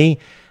 Additionally,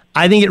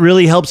 I think it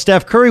really helps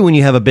Steph Curry when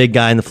you have a big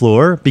guy on the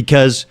floor,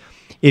 because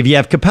if you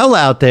have Capella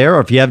out there or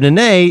if you have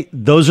Nene,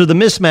 those are the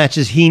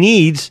mismatches he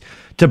needs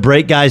to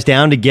break guys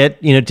down to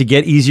get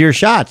easier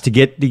shots, to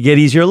get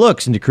easier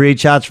looks, and to create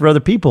shots for other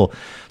people.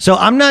 So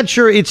I'm not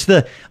sure it's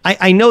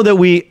I know that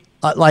we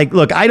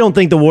look, I don't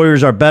think the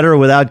Warriors are better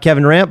without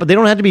Kevin Durant, but they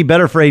don't have to be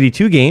better for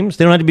 82 games.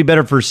 They don't have to be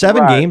better for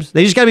 7 games.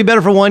 They just got to be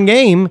better for one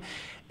game.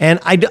 And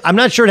I'm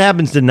not sure it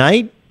happens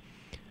tonight.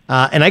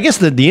 And I guess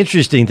the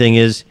interesting thing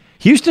is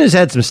Houston has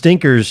had some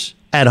stinkers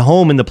at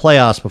home in the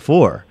playoffs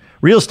before,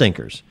 real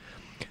stinkers.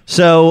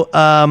 So,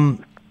 I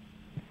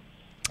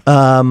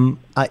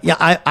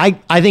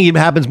think it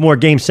happens more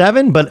Game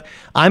 7, but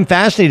I'm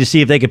fascinated to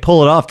see if they could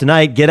pull it off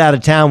tonight, get out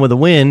of town with a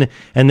win,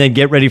 and then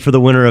get ready for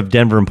the winner of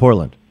Denver and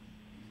Portland.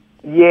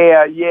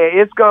 Yeah,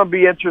 it's going to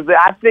be interesting.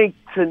 I think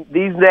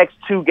these next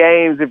 2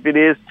 games, if it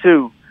is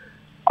 2,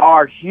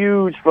 are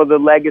huge for the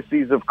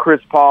legacies of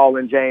Chris Paul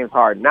and James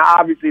Harden. Now,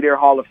 obviously, they're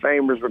Hall of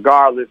Famers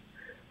regardless,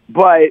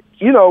 but,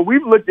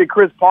 we've looked at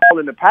Chris Paul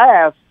in the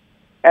past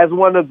as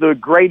one of the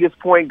greatest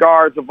point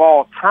guards of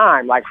all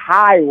time, like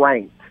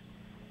high-ranked.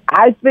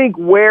 I think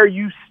where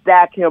you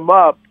stack him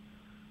up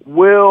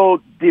will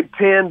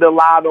depend a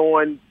lot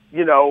on,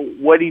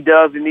 what he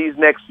does in these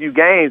next few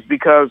games,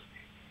 because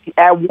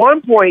at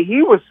one point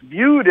he was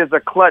viewed as a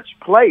clutch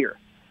player.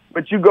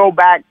 But you go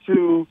back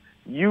to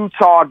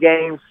Utah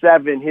Game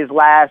 7, his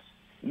last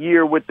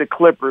year with the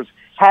Clippers,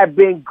 have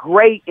been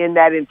great in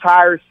that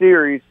entire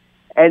series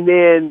And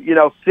then,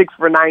 6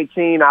 for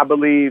 19, I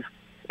believe,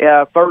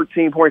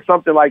 13 points,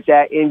 something like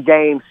that in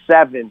Game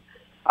 7.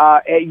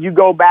 And you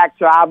go back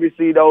to,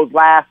 obviously, those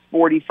last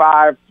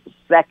 45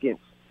 seconds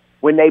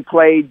when they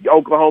played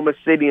Oklahoma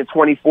City in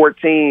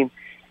 2014,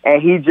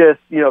 and he just,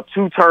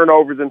 2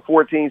 turnovers in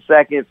 14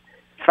 seconds,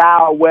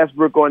 foul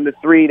Westbrook on the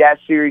 3, that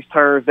series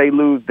turns, they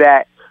lose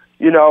that,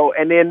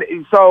 and then,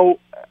 so,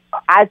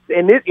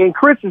 and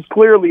Chris is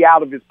clearly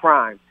out of his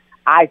prime,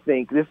 I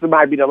think. This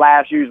might be the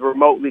last year he's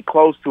remotely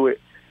close to it.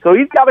 So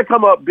he's got to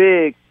come up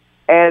big,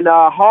 and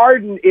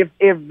Harden, if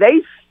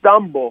they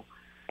stumble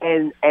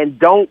and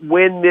don't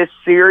win this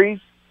series,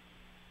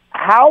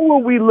 how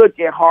will we look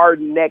at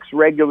Harden next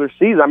regular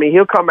season? I mean,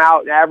 he'll come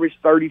out and average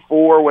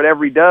 34,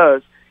 whatever he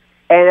does,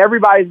 and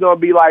everybody's going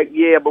to be like,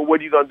 yeah, but what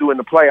are you going to do in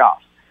the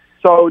playoffs?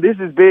 So this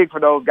is big for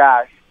those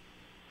guys.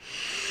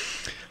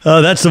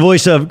 That's the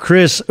voice of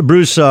Chris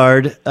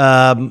Broussard.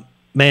 Man,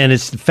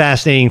 it's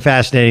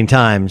fascinating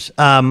times.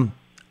 All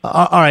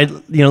right,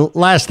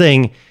 last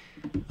thing.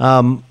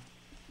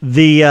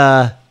 We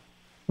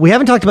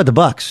haven't talked about the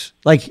Bucks.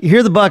 Like,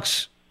 here the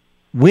Bucks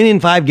win in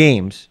 5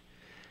 games.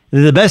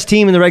 They're the best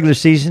team in the regular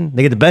season.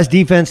 They get the best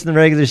defense in the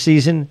regular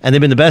season, and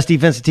they've been the best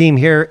defensive team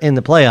here in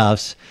the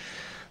playoffs.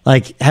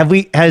 Like, have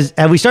we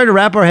started to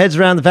wrap our heads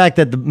around the fact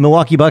that the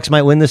Milwaukee Bucks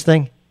might win this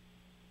thing?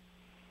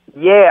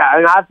 Yeah,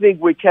 and I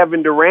think with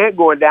Kevin Durant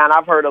going down,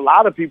 I've heard a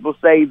lot of people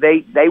say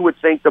they would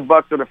think the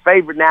Bucks are the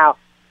favorite. Now,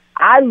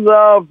 I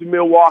loved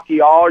Milwaukee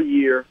all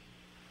year.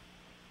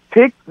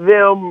 Picked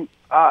them,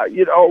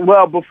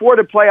 before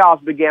the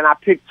playoffs began, I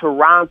picked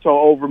Toronto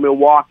over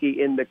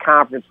Milwaukee in the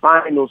conference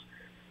finals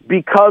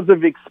because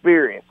of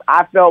experience.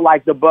 I felt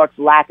like the Bucks'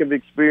 lack of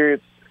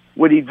experience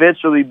would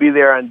eventually be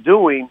their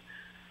undoing.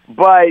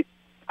 But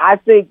I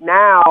think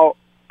now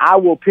I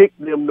will pick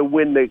them to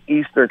win the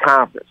Eastern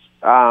Conference,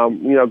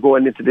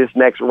 going into this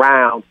next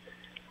round.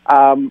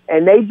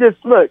 And they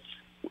just, look,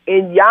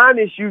 in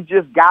Giannis, you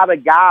just got a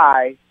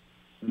guy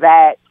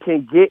that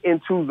can get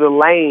into the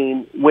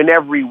lane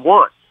whenever he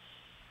wants.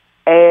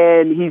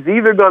 And he's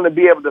either going to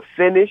be able to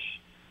finish,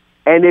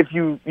 and if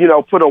you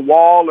put a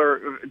wall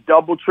or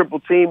double,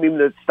 triple team him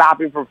to stop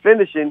him from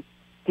finishing,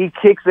 he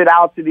kicks it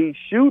out to these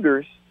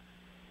shooters.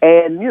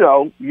 And, you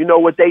know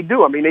what they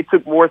do. I mean, they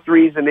took more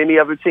threes than any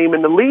other team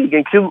in the league,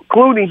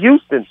 including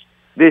Houston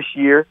this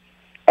year.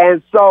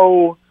 And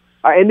so,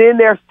 and then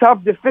they're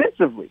tough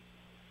defensively.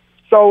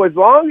 So as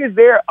long as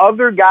their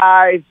other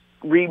guys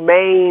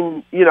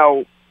remain,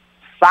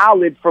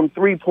 solid from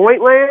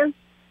three-point land,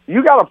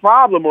 you got a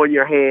problem on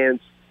your hands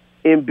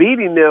in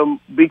beating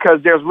them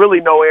because there's really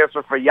no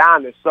answer for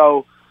Giannis.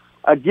 So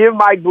give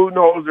Mike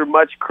Budenholzer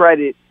much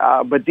credit.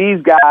 But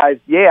these guys,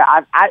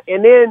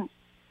 and then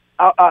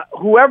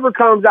whoever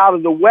comes out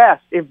of the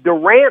West, if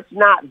Durant's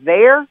not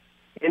there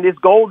in this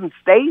Golden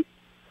State,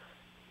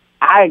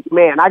 I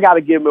got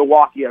to give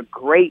Milwaukee a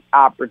great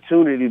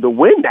opportunity to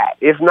win that.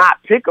 If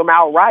not, pick them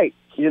outright.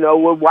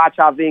 We'll watch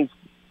how things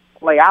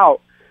play out.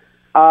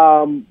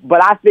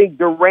 But I think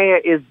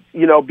Durant is,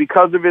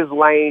 because of his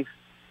length,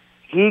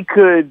 he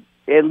could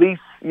at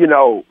least,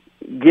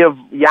 give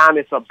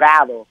Giannis a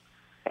battle.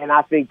 And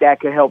I think that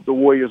could help the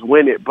Warriors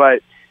win it.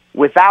 But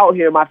without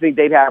him, I think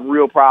they'd have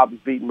real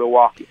problems beating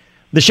Milwaukee.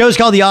 The show's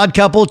called The Odd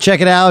Couple.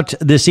 Check it out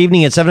this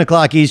evening at 7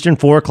 o'clock Eastern,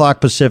 4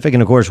 o'clock Pacific.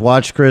 And, of course,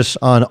 watch Chris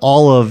on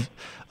all of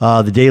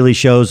the daily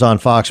shows on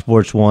Fox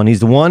Sports 1. He's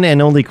the one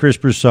and only Chris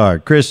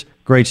Broussard. Chris,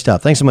 great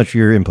stuff. Thanks so much for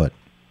your input.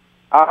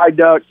 All right,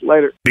 Doug.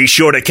 Later. Be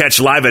sure to catch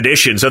live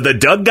editions of the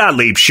Doug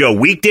Gottlieb Show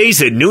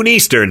weekdays at noon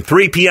Eastern,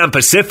 3 p.m.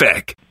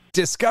 Pacific.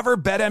 Discover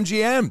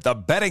BetMGM, the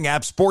betting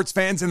app sports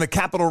fans in the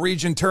capital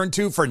region turn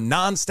to for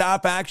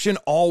nonstop action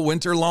all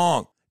winter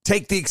long.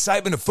 Take the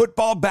excitement of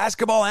football,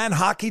 basketball, and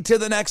hockey to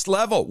the next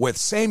level with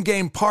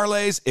same-game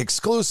parlays,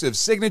 exclusive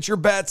signature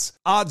bets,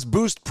 odds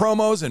boost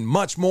promos, and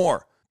much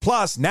more.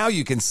 Plus, now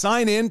you can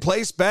sign in,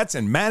 place bets,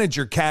 and manage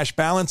your cash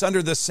balance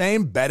under the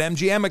same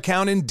BetMGM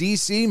account in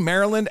D.C.,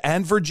 Maryland,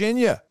 and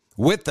Virginia.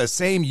 With the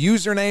same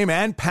username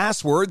and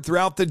password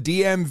throughout the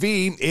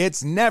DMV,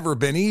 it's never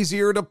been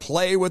easier to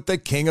play with the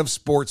king of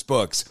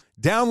sportsbooks.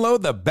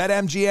 Download the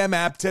BetMGM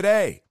app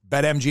today.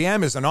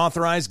 BetMGM is an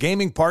authorized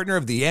gaming partner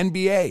of the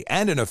NBA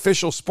and an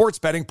official sports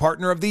betting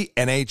partner of the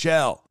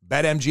NHL.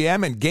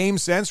 BetMGM and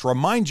GameSense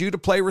remind you to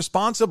play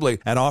responsibly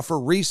and offer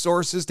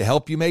resources to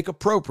help you make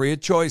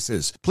appropriate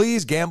choices.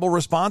 Please gamble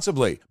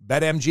responsibly.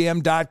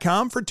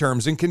 BetMGM.com for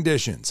terms and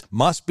conditions.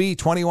 Must be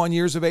 21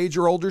 years of age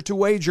or older to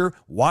wager.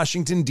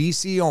 Washington,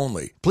 D.C.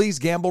 only. Please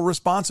gamble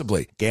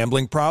responsibly.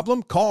 Gambling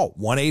problem? Call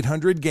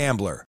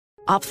 1-800-GAMBLER.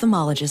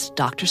 Ophthalmologist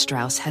Dr.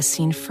 Strauss has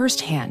seen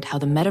firsthand how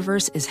the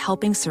metaverse is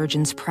helping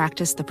surgeons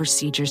practice the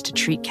procedures to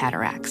treat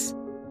cataracts.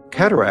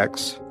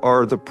 Cataracts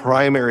are the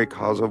primary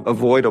cause of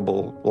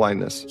avoidable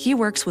blindness. He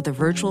works with a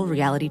virtual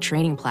reality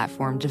training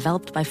platform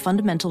developed by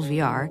Fundamental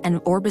VR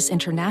and Orbis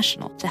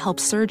International to help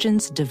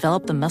surgeons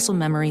develop the muscle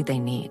memory they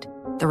need.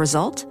 The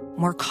result?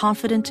 More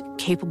confident,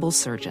 capable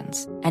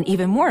surgeons. And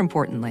even more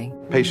importantly,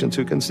 patients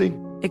who can see.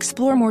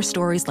 Explore more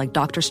stories like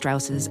Dr.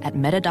 Strauss's at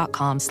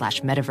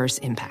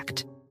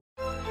meta.com/metaverseimpact.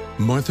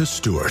 Martha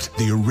Stewart,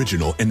 the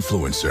original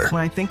influencer.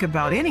 When I think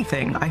about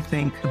anything, I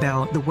think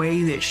about the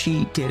way that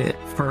she did it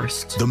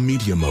first. The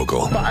media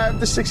mogul. 5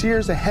 to 6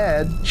 years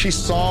ahead, she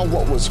saw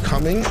what was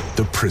coming.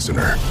 The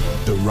prisoner.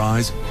 The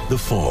rise, the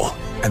fall,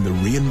 and the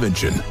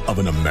reinvention of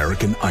an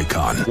American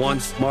icon.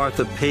 Once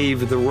Martha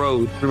paved the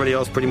road, everybody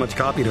else pretty much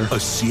copied her. A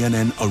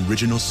CNN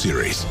original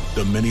series,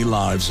 The Many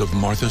Lives of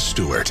Martha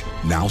Stewart,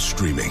 now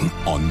streaming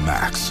on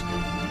Max.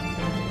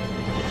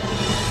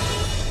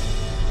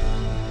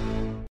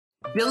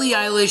 Billie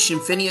Eilish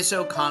and Phineas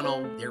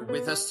O'Connell, they're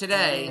with us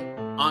today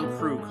on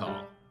Crew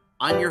Call.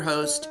 I'm your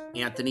host,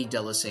 Anthony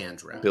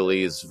D'Alessandro.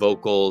 Billie's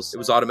vocals, it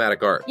was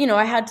automatic art. You know,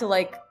 I had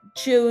to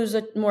choose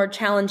a more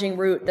challenging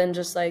route than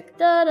just da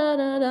da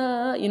da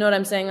da. You know what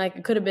I'm saying?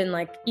 It could have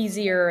been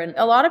easier. And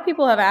a lot of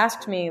people have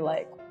asked me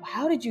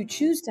how did you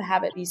choose to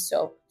have it be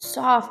so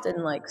soft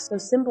and so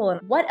simple?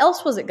 And what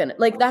else was it gonna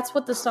that's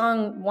what the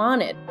song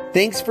wanted.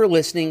 Thanks for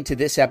listening to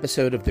this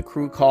episode of the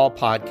Crew Call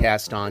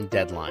podcast on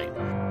Deadline.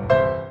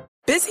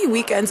 Busy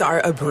weekends are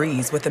a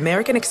breeze with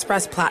American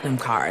Express Platinum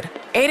Card.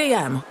 8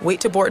 a.m., wait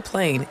to board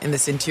plane in the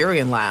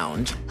Centurion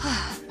Lounge.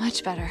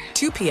 Much better.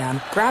 2 p.m.,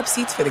 grab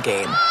seats for the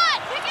game.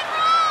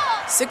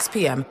 6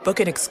 p.m., book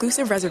an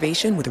exclusive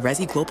reservation with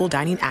Resi Global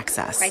Dining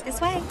Access. Right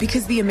this way.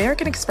 Because the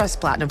American Express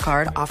Platinum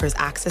Card offers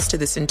access to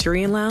the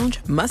Centurion Lounge,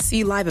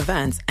 must-see live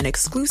events, and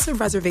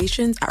exclusive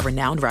reservations at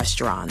renowned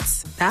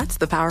restaurants. That's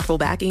the powerful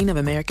backing of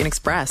American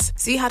Express.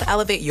 See how to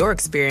elevate your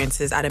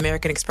experiences at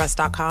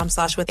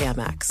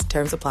americanexpress.com/withAmex.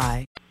 Terms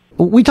apply.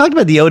 We talked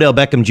about the Odell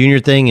Beckham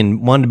Jr. thing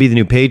and wanted to be the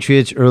new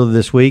Patriots earlier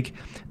this week.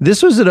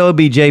 This was what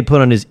OBJ put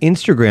on his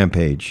Instagram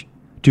page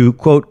to,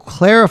 quote,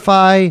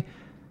 clarify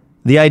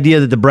the idea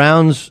that the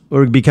Browns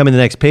were becoming the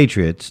next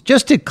Patriots.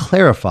 Just to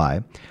clarify,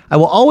 I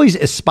will always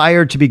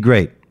aspire to be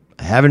great.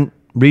 I haven't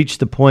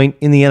reached the point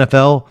in the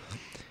NFL,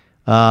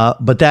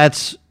 but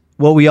that's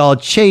what we all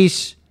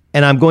chase,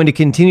 and I'm going to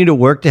continue to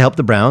work to help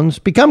the Browns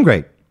become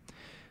great.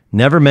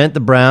 Never meant the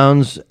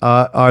Browns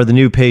are the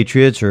new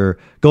Patriots or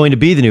going to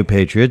be the new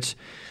Patriots.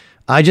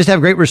 I just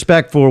have great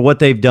respect for what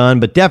they've done,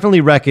 but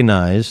definitely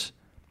recognize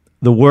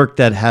the work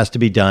that has to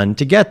be done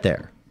to get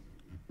there.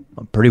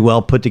 A pretty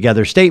well put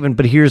together statement,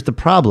 but here's the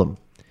problem.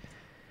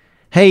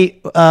 Hey,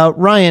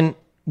 Ryan,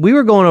 we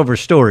were going over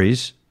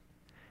stories,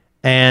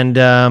 and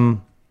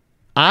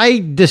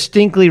I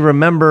distinctly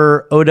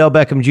remember Odell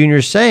Beckham Jr.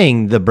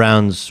 saying the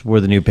Browns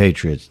were the new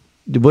Patriots.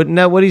 Wasn't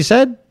that what he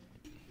said?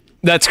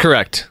 That's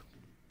correct.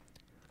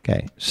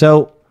 Okay,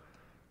 so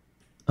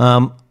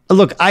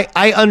look,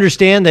 I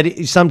understand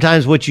that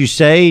sometimes what you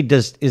say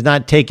is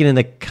not taken in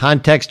the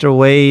context or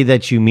way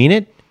that you mean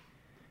it.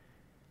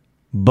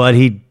 But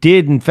he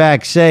did, in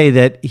fact, say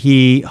that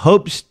he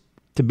hopes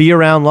to be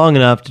around long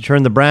enough to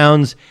turn the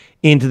Browns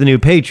into the new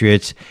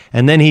Patriots.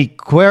 And then he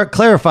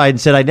clarified and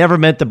said, I never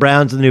meant the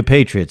Browns are the new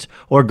Patriots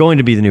or going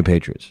to be the new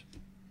Patriots.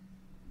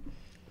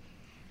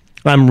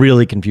 I'm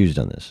really confused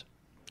on this.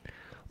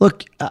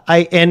 Look,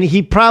 and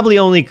he probably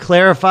only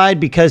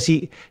clarified because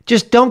he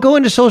just don't go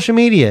into social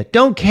media.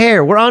 Don't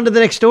care. We're on to the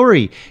next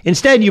story.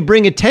 Instead, you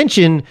bring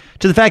attention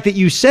to the fact that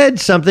you said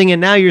something, and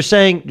now you're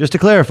saying, just to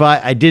clarify,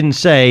 I didn't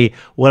say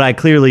what I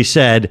clearly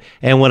said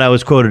and what I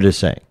was quoted as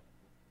saying.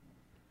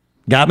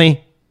 Got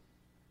me?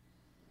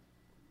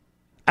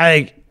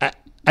 Dude,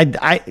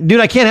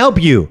 I can't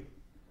help you.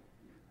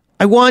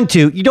 I want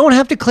to. You don't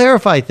have to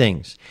clarify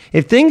things.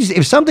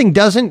 If something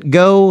doesn't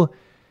go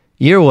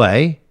your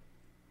way,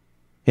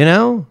 you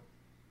know,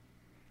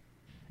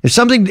 if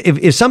something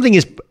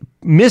is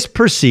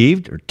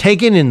misperceived or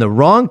taken in the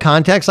wrong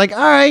context, all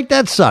right,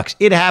 that sucks.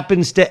 It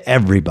happens to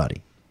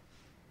everybody.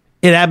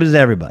 It happens to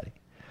everybody.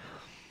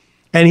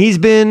 And he's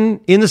been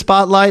in the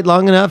spotlight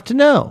long enough to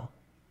know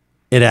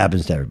it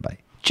happens to everybody.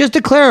 Just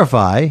to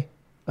clarify,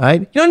 all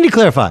right? You don't need to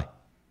clarify.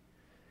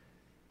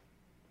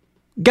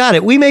 Got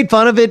it. We made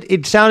fun of it.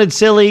 It sounded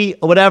silly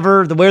or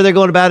whatever. The way they're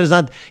going about it is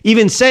not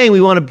even saying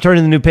we want to turn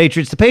into the new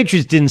Patriots. The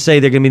Patriots didn't say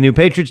they're going to be new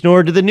Patriots,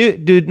 nor did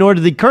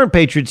the current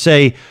Patriots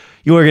say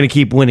you are going to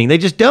keep winning. They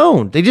just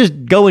don't. They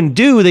just go and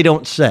do. They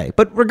don't say.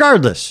 But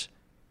regardless,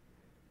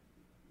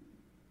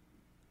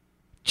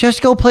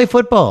 just go play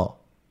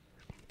football.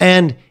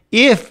 And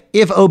if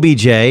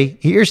OBJ,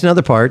 here's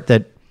another part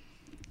that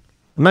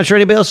I'm not sure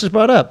anybody else has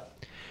brought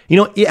up. You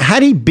know,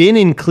 had he been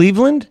in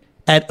Cleveland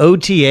at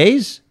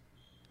OTAs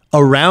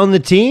around the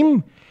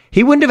team,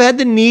 he wouldn't have had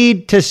the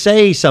need to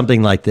say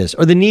something like this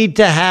or the need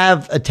to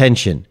have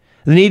attention,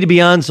 the need to be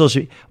on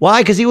social media.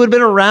 Why? Because he would have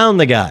been around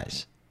the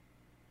guys.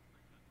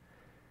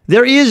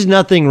 There is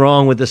nothing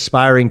wrong with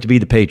aspiring to be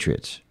the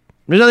Patriots.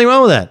 There's nothing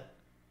wrong with that.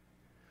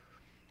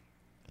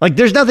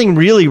 There's nothing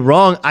really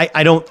wrong.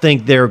 I don't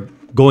think they're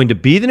going to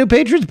be the new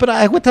Patriots,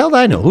 but what the hell do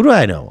I know? Who do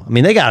I know? I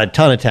mean, they got a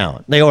ton of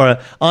talent. They are,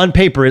 on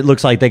paper, it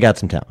looks like they got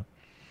some talent.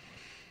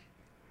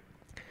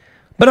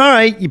 But all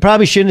right, you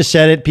probably shouldn't have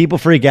said it. People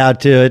freak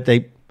out to it.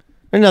 There's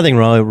nothing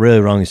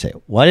really wrong to say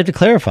it. Why did you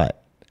clarify it?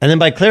 And then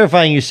by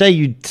clarifying, you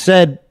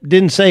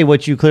didn't say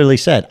what you clearly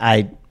said.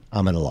 I'm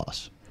at a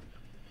loss.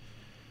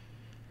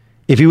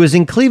 If he was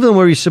in Cleveland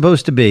where he's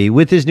supposed to be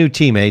with his new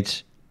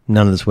teammates,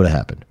 none of this would have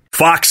happened.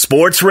 Fox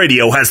Sports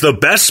Radio has the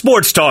best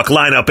sports talk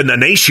lineup in the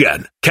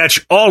nation.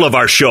 Catch all of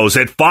our shows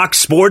at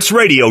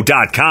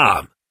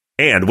foxsportsradio.com.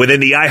 And within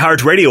the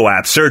iHeartRadio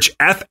app, search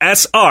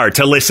FSR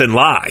to listen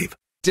live.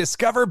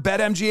 Discover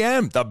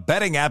BetMGM, the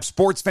betting app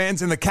sports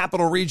fans in the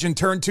capital region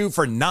turn to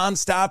for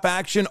nonstop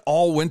action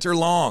all winter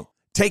long.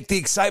 Take the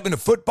excitement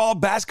of football,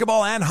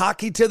 basketball, and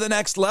hockey to the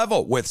next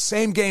level with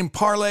same-game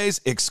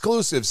parlays,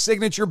 exclusive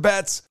signature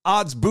bets,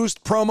 odds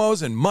boost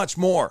promos, and much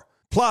more.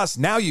 Plus,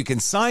 now you can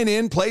sign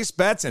in, place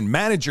bets, and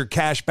manage your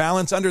cash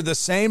balance under the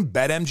same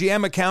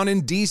BetMGM account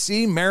in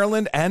D.C.,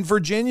 Maryland, and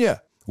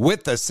Virginia.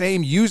 With the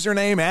same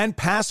username and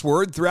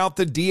password throughout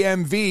the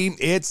DMV,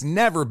 it's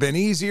never been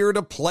easier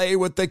to play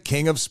with the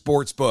king of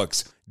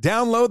sportsbooks.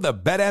 Download the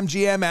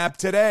BetMGM app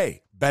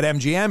today.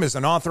 BetMGM is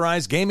an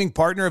authorized gaming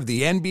partner of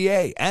the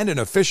NBA and an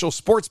official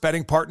sports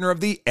betting partner of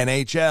the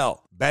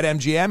NHL.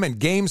 BetMGM and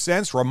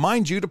GameSense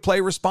remind you to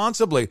play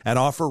responsibly and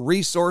offer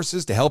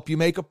resources to help you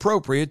make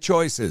appropriate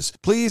choices.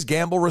 Please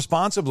gamble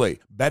responsibly.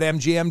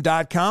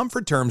 BetMGM.com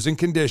for terms and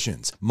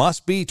conditions.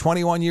 Must be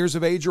 21 years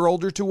of age or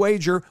older to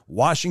wager.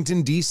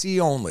 Washington,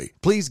 D.C. only.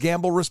 Please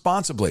gamble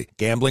responsibly.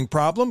 Gambling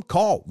problem?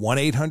 Call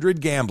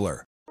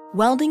 1-800-GAMBLER.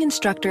 Welding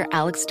instructor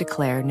Alex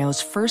DeClaire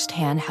knows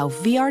firsthand how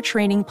VR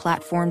training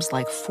platforms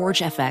like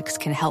ForgeFX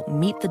can help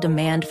meet the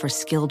demand for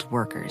skilled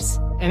workers.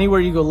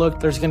 Anywhere you go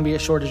look, there's going to be a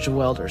shortage of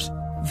welders.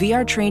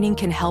 VR training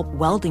can help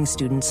welding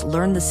students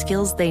learn the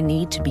skills they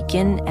need to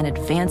begin and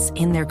advance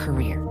in their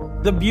career.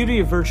 The beauty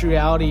of virtual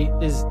reality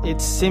is it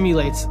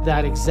simulates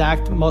that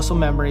exact muscle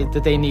memory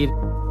that they need.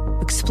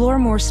 Explore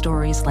more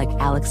stories like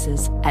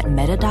Alex's at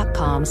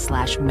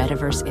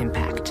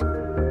meta.com/metaverseimpact.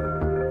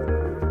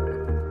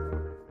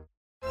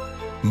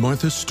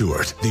 Martha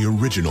Stewart, the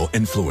original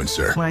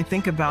influencer. When I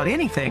think about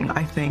anything,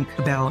 I think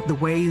about the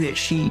way that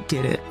she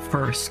did it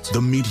first.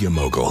 The media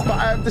mogul.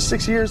 5 to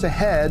 6 years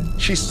ahead,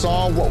 she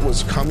saw what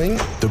was coming.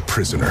 The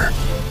prisoner.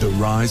 The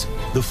rise,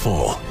 the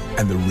fall,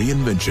 and the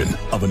reinvention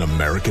of an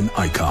American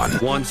icon.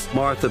 Once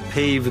Martha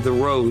paved the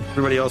road,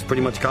 everybody else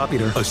pretty much copied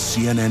her. A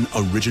CNN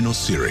original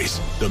series,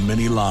 The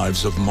Many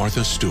Lives of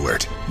Martha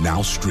Stewart,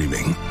 now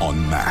streaming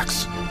on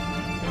Max.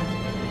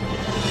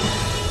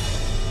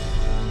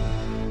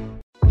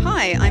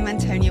 Hi, I'm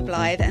Antonia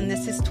Blythe, and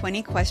this is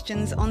 20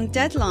 Questions on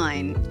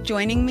Deadline.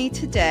 Joining me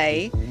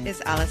today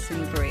is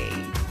Alison Brie.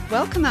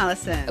 Welcome,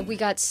 Alison. We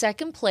got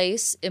second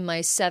place in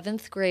my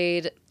 7th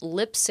grade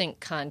lip sync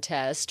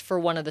contest for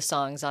one of the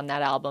songs on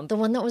that album. The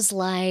one that was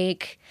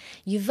like,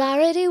 "You've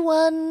already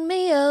won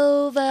me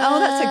over." Oh,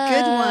 that's a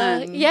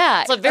good one.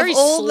 Yeah. It's like very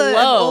slow. Of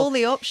all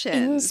the options.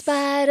 In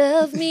spite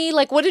of me.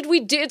 Like, what did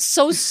we do? It's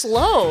so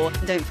slow.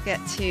 Don't forget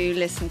to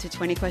listen to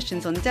 20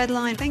 Questions on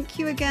Deadline. Thank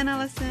you again,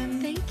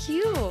 Alison. Thank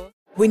you.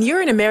 When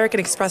you're an American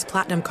Express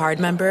Platinum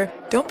Card member,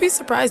 don't be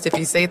surprised if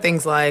you say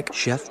things like,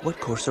 "Chef, what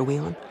course are we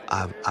on?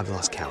 I've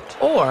lost count."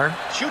 Or,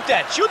 "Shoot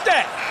that, shoot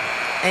that!"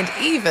 And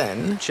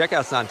even,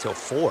 "Checkout's not until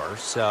 4,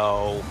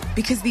 so..."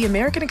 Because the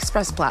American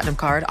Express Platinum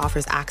Card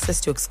offers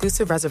access to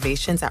exclusive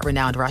reservations at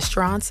renowned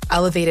restaurants,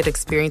 elevated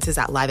experiences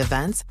at live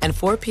events, and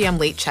 4 p.m.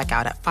 late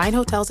checkout at fine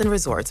hotels and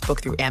resorts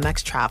booked through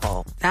Amex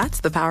Travel.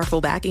 That's the powerful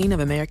backing of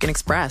American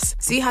Express.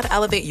 See how to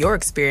elevate your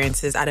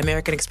experiences at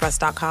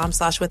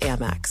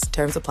americanexpress.com/withAmex.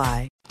 Terms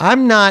apply.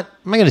 I'm not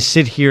going to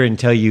sit here and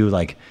tell you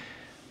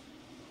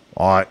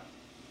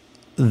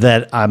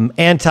that I'm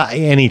anti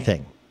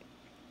anything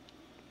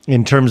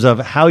in terms of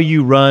how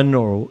you run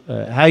or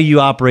how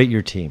you operate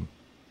your team.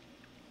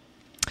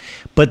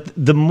 But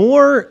the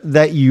more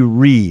that you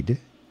read,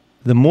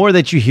 the more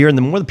that you hear, and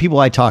the more the people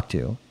I talk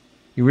to,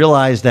 you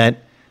realize that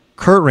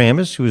Kurt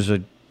Rambis, who was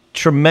he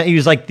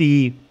was like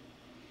trying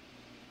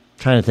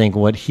to think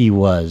what he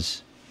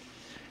was.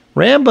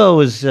 Rambo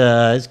is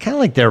kind of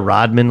like their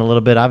Rodman a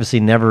little bit. Obviously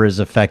never as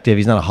effective.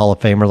 He's not a Hall of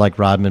Famer like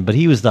Rodman, but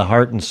he was the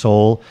heart and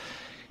soul.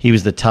 He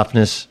was the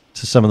toughness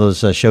to some of those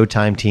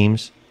Showtime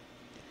teams.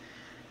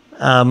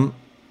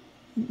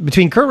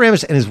 Between Kurt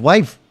Rambis and his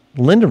wife,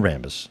 Linda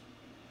Rambis,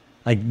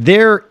 like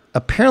they're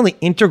apparently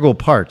integral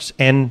parts.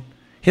 And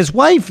his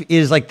wife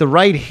is like the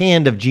right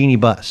hand of Jeannie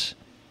Buss.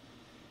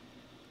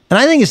 And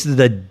I think it's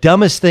the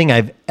dumbest thing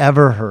I've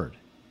ever heard.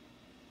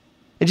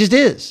 It just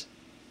is.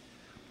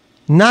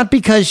 Not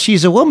because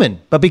she's a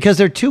woman, but because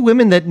they're two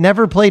women that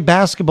never played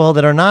basketball,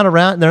 that are not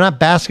around. They're not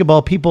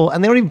basketball people,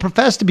 and they don't even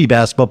profess to be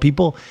basketball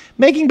people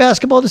making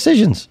basketball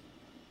decisions.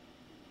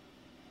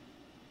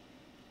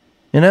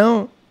 You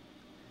know?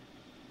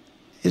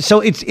 So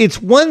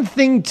it's one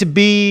thing to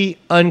be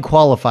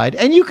unqualified.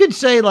 And you could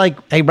say, like,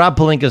 hey, Rob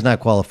Pelinka's not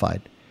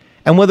qualified.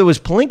 And whether it was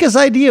Pelinka's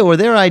idea or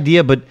their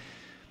idea, but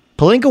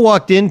Pelinka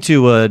walked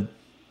into a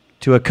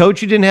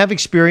coach who didn't have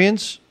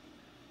experience,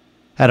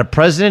 had a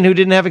president who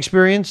didn't have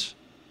experience,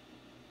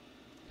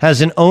 has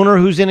an owner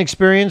who's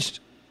inexperienced,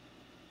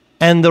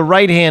 and the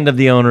right hand of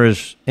the owner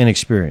is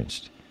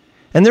inexperienced.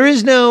 And there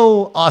is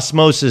no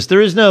osmosis. There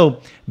is no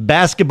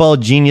basketball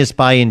genius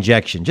by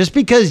injection. Just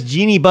because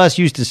Jeannie Buss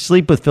used to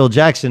sleep with Phil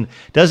Jackson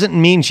doesn't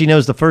mean she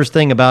knows the first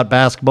thing about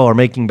basketball or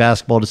making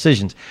basketball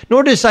decisions.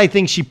 Nor does I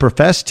think she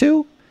professed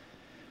to.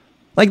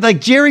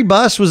 Like Jerry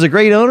Buss was a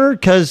great owner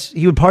because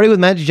he would party with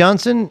Magic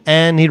Johnson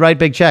and he'd write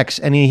big checks,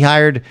 and he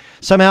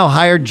somehow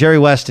hired Jerry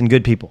West and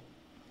good people.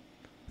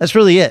 That's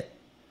really it.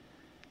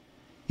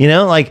 You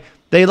know, like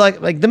they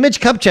like the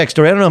Mitch Kupchak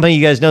story. I don't know how many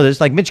of you guys know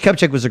this. Like Mitch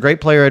Kupchak was a great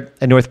player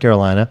at North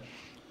Carolina,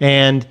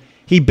 and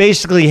he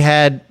basically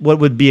had what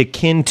would be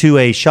akin to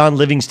a Sean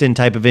Livingston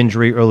type of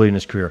injury early in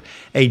his career,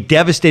 a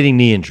devastating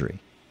knee injury.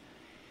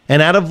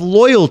 And out of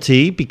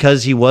loyalty,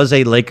 because he was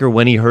a Laker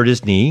when he hurt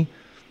his knee,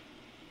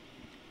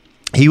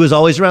 he was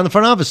always around the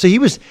front office. So he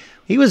was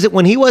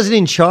when he wasn't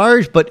in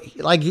charge, but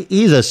like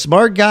he's a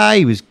smart guy.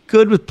 He was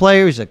good with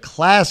players, a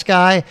class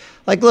guy.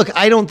 Like, look,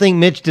 I don't think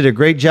Mitch did a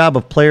great job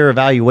of player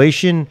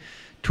evaluation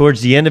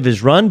towards the end of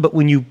his run, but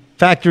when you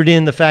factored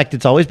in the fact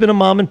it's always been a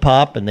mom and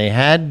pop, and they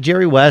had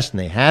Jerry West, and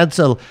they had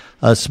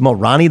a small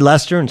Ronnie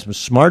Lester and some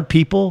smart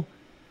people.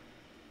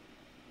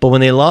 But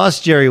when they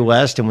lost Jerry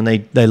West, and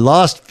when they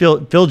lost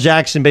Phil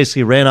Jackson,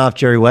 basically ran off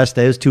Jerry West.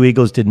 Those two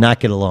egos did not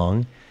get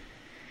along.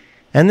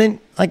 And then,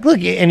 like, look,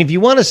 and if you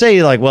want to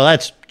say, like, well,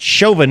 that's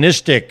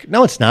chauvinistic.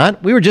 No, it's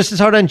not. We were just as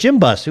hard on Jim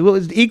Buss, who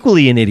was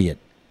equally an idiot.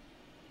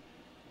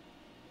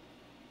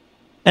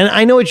 And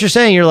I know what you're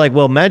saying. You're like,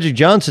 well, Magic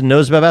Johnson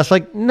knows about basketball.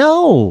 Like,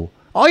 no.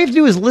 All you have to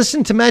do is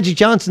listen to Magic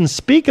Johnson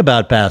speak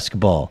about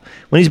basketball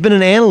when he's been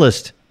an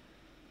analyst.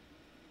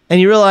 And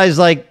you realize,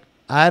 like,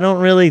 I know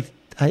he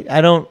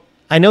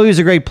was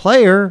a great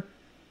player.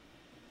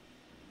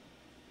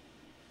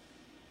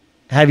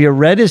 Have you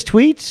read his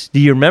tweets? Do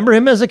you remember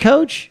him as a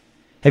coach?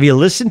 Have you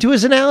listened to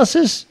his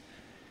analysis?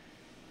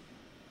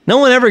 No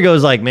one ever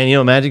goes like, man, you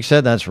know what Magic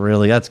said? That's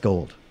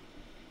gold.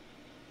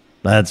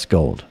 That's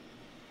gold.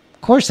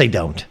 Of course they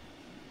don't.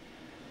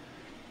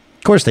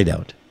 Of course they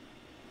don't.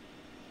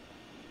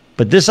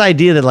 But this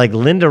idea that like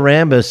Linda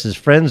Rambis is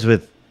friends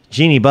with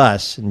Jeannie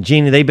Buss, and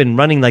Jeannie, they've been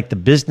running like the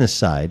business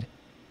side.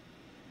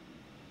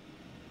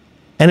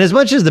 And as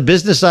much as the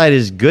business side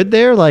is good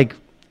there, like,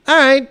 all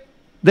right,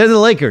 they're the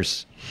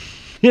Lakers.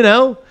 You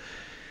know?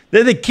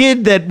 They're the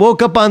kid that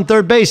woke up on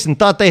third base and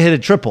thought they hit a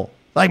triple.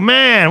 Like,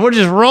 man, we're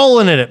just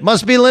rolling in it.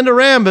 Must be Linda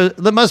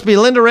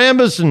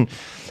Rambis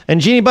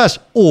and Jeannie Buss.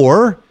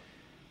 Or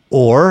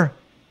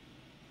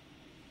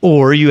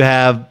you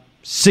have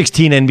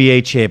 16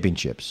 NBA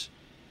championships.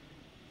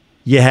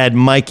 You had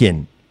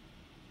Mikan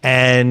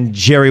and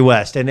Jerry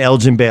West and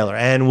Elgin Baylor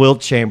and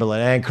Wilt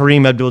Chamberlain and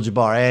Kareem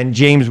Abdul-Jabbar and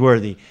James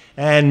Worthy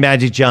and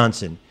Magic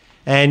Johnson.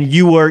 And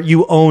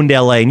you owned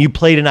LA and you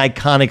played an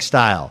iconic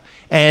style.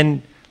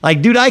 And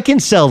like, dude, I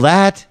can sell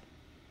that.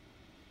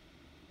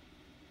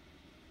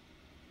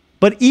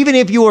 But even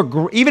if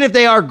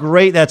they are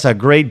great, that's a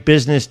great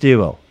business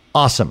duo.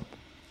 Awesome.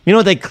 You know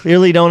what they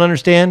clearly don't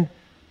understand?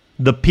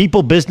 The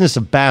people business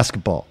of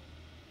basketball.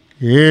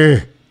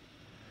 Yeah.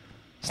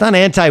 It's not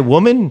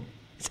anti-woman.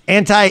 It's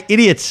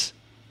anti-idiots.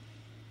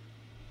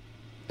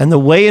 And the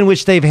way in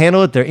which they've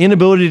handled it, their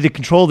inability to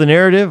control the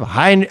narrative,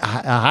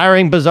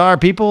 hiring bizarre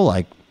people,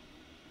 like,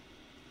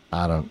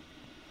 I don't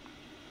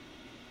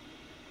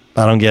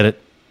get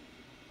it.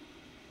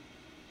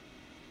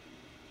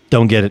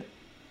 Don't get it.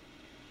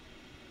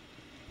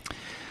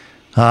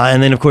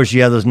 And then, of course,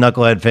 you have those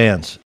knucklehead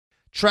fans.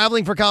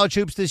 Traveling for college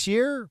hoops this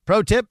year?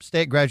 Pro tip,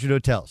 stay at Graduate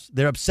Hotels.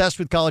 They're obsessed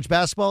with college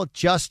basketball,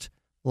 just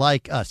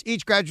like us.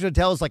 Each Graduate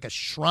Hotel is like a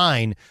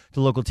shrine to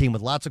the local team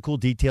with lots of cool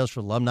details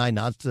for alumni,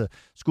 nods to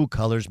school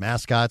colors,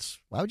 mascots.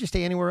 Why would you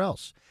stay anywhere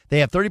else? They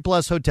have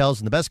 30-plus hotels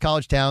in the best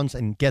college towns,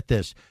 and get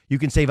this, you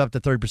can save up to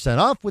 30%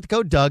 off with the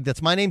code Doug.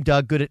 That's my name,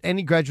 Doug. Good at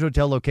any Graduate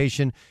Hotel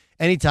location,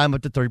 anytime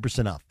up to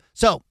 30% off.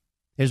 So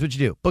here's what you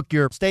do. Book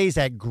your stays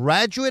at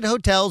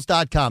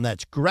graduatehotels.com.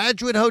 That's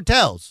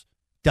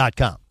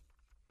graduatehotels.com.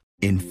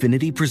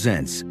 Infiniti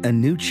presents a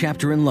new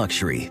chapter in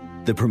luxury,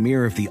 the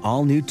premiere of the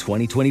all-new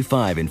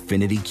 2025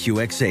 Infiniti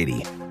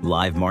QX80,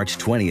 live March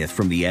 20th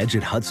from the Edge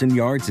at Hudson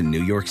Yards in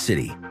New York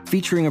City,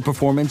 featuring a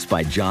performance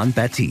by John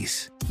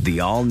Batiste. The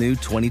all-new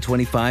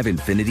 2025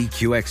 Infiniti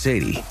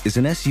QX80 is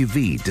an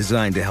SUV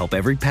designed to help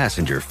every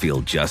passenger feel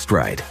just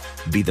right.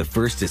 Be the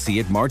first to see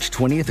it March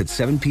 20th at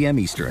 7 p.m.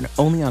 Eastern,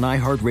 only on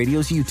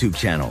iHeartRadio's YouTube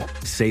channel.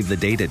 Save the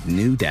date at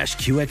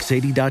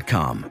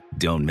new-QX80.com.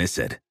 Don't miss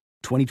it.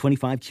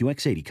 2025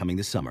 QX80 coming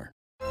this summer.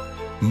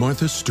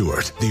 Martha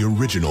Stewart, the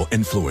original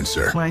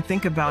influencer. When I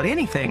think about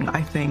anything,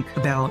 I think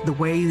about the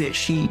way that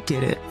she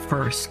did it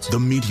first. The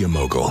media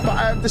mogul.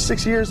 5 to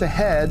 6 years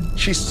ahead,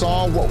 she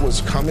saw what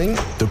was coming.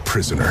 The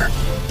prisoner.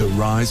 The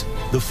rise,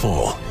 the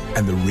fall,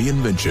 and the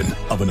reinvention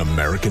of an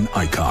American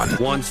icon.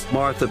 Once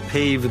Martha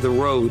paved the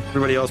road,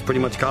 everybody else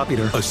pretty much copied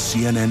her. A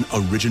CNN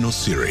original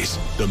series,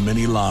 The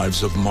Many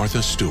Lives of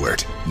Martha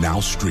Stewart, now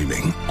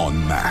streaming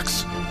on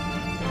Max.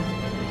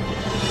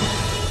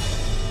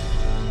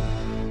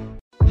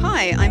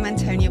 Hi, I'm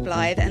Antonia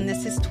Blythe, and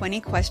this is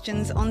 20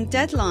 Questions on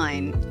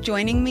Deadline.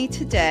 Joining me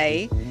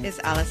today is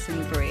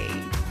Alison Brie.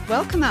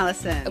 Welcome,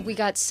 Allison. We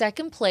got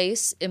second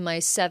place in my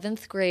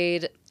 7th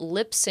grade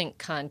lip sync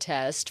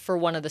contest for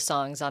one of the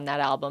songs on that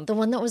album. The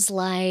one that was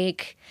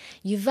like,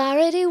 you've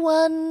already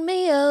won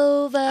me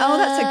over. Oh,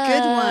 that's a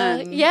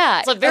good one.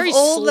 Yeah. It's very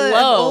slow. Of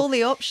all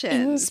the options.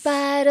 In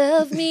spite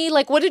of me.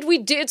 Like, what did we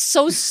do? It's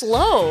so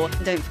slow.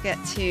 Don't forget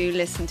to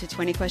listen to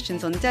 20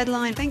 Questions on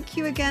Deadline. Thank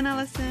you again,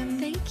 Allison.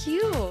 Thank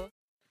you.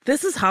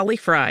 This is Holly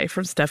Fry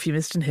from Stuff You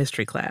Missed in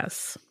History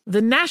class.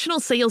 The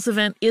national sales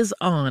event is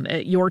on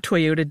at your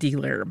Toyota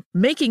dealer,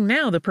 making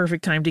now the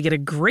perfect time to get a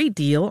great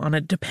deal on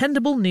a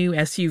dependable new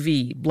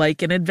SUV,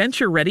 like an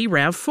adventure-ready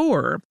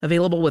RAV4.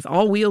 Available with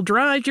all-wheel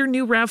drive, your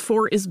new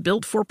RAV4 is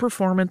built for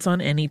performance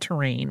on any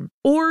terrain.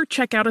 Or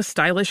check out a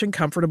stylish and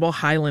comfortable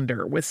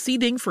Highlander with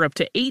seating for up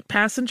to 8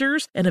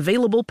 passengers and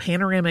available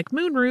panoramic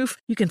moonroof.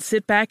 You can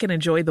sit back and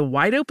enjoy the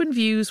wide-open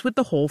views with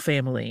the whole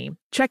family.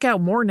 Check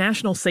out more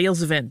national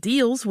sales event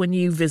deals when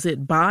you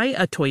visit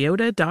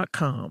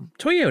buyatoyota.com.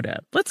 Toyota,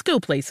 let's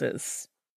go places.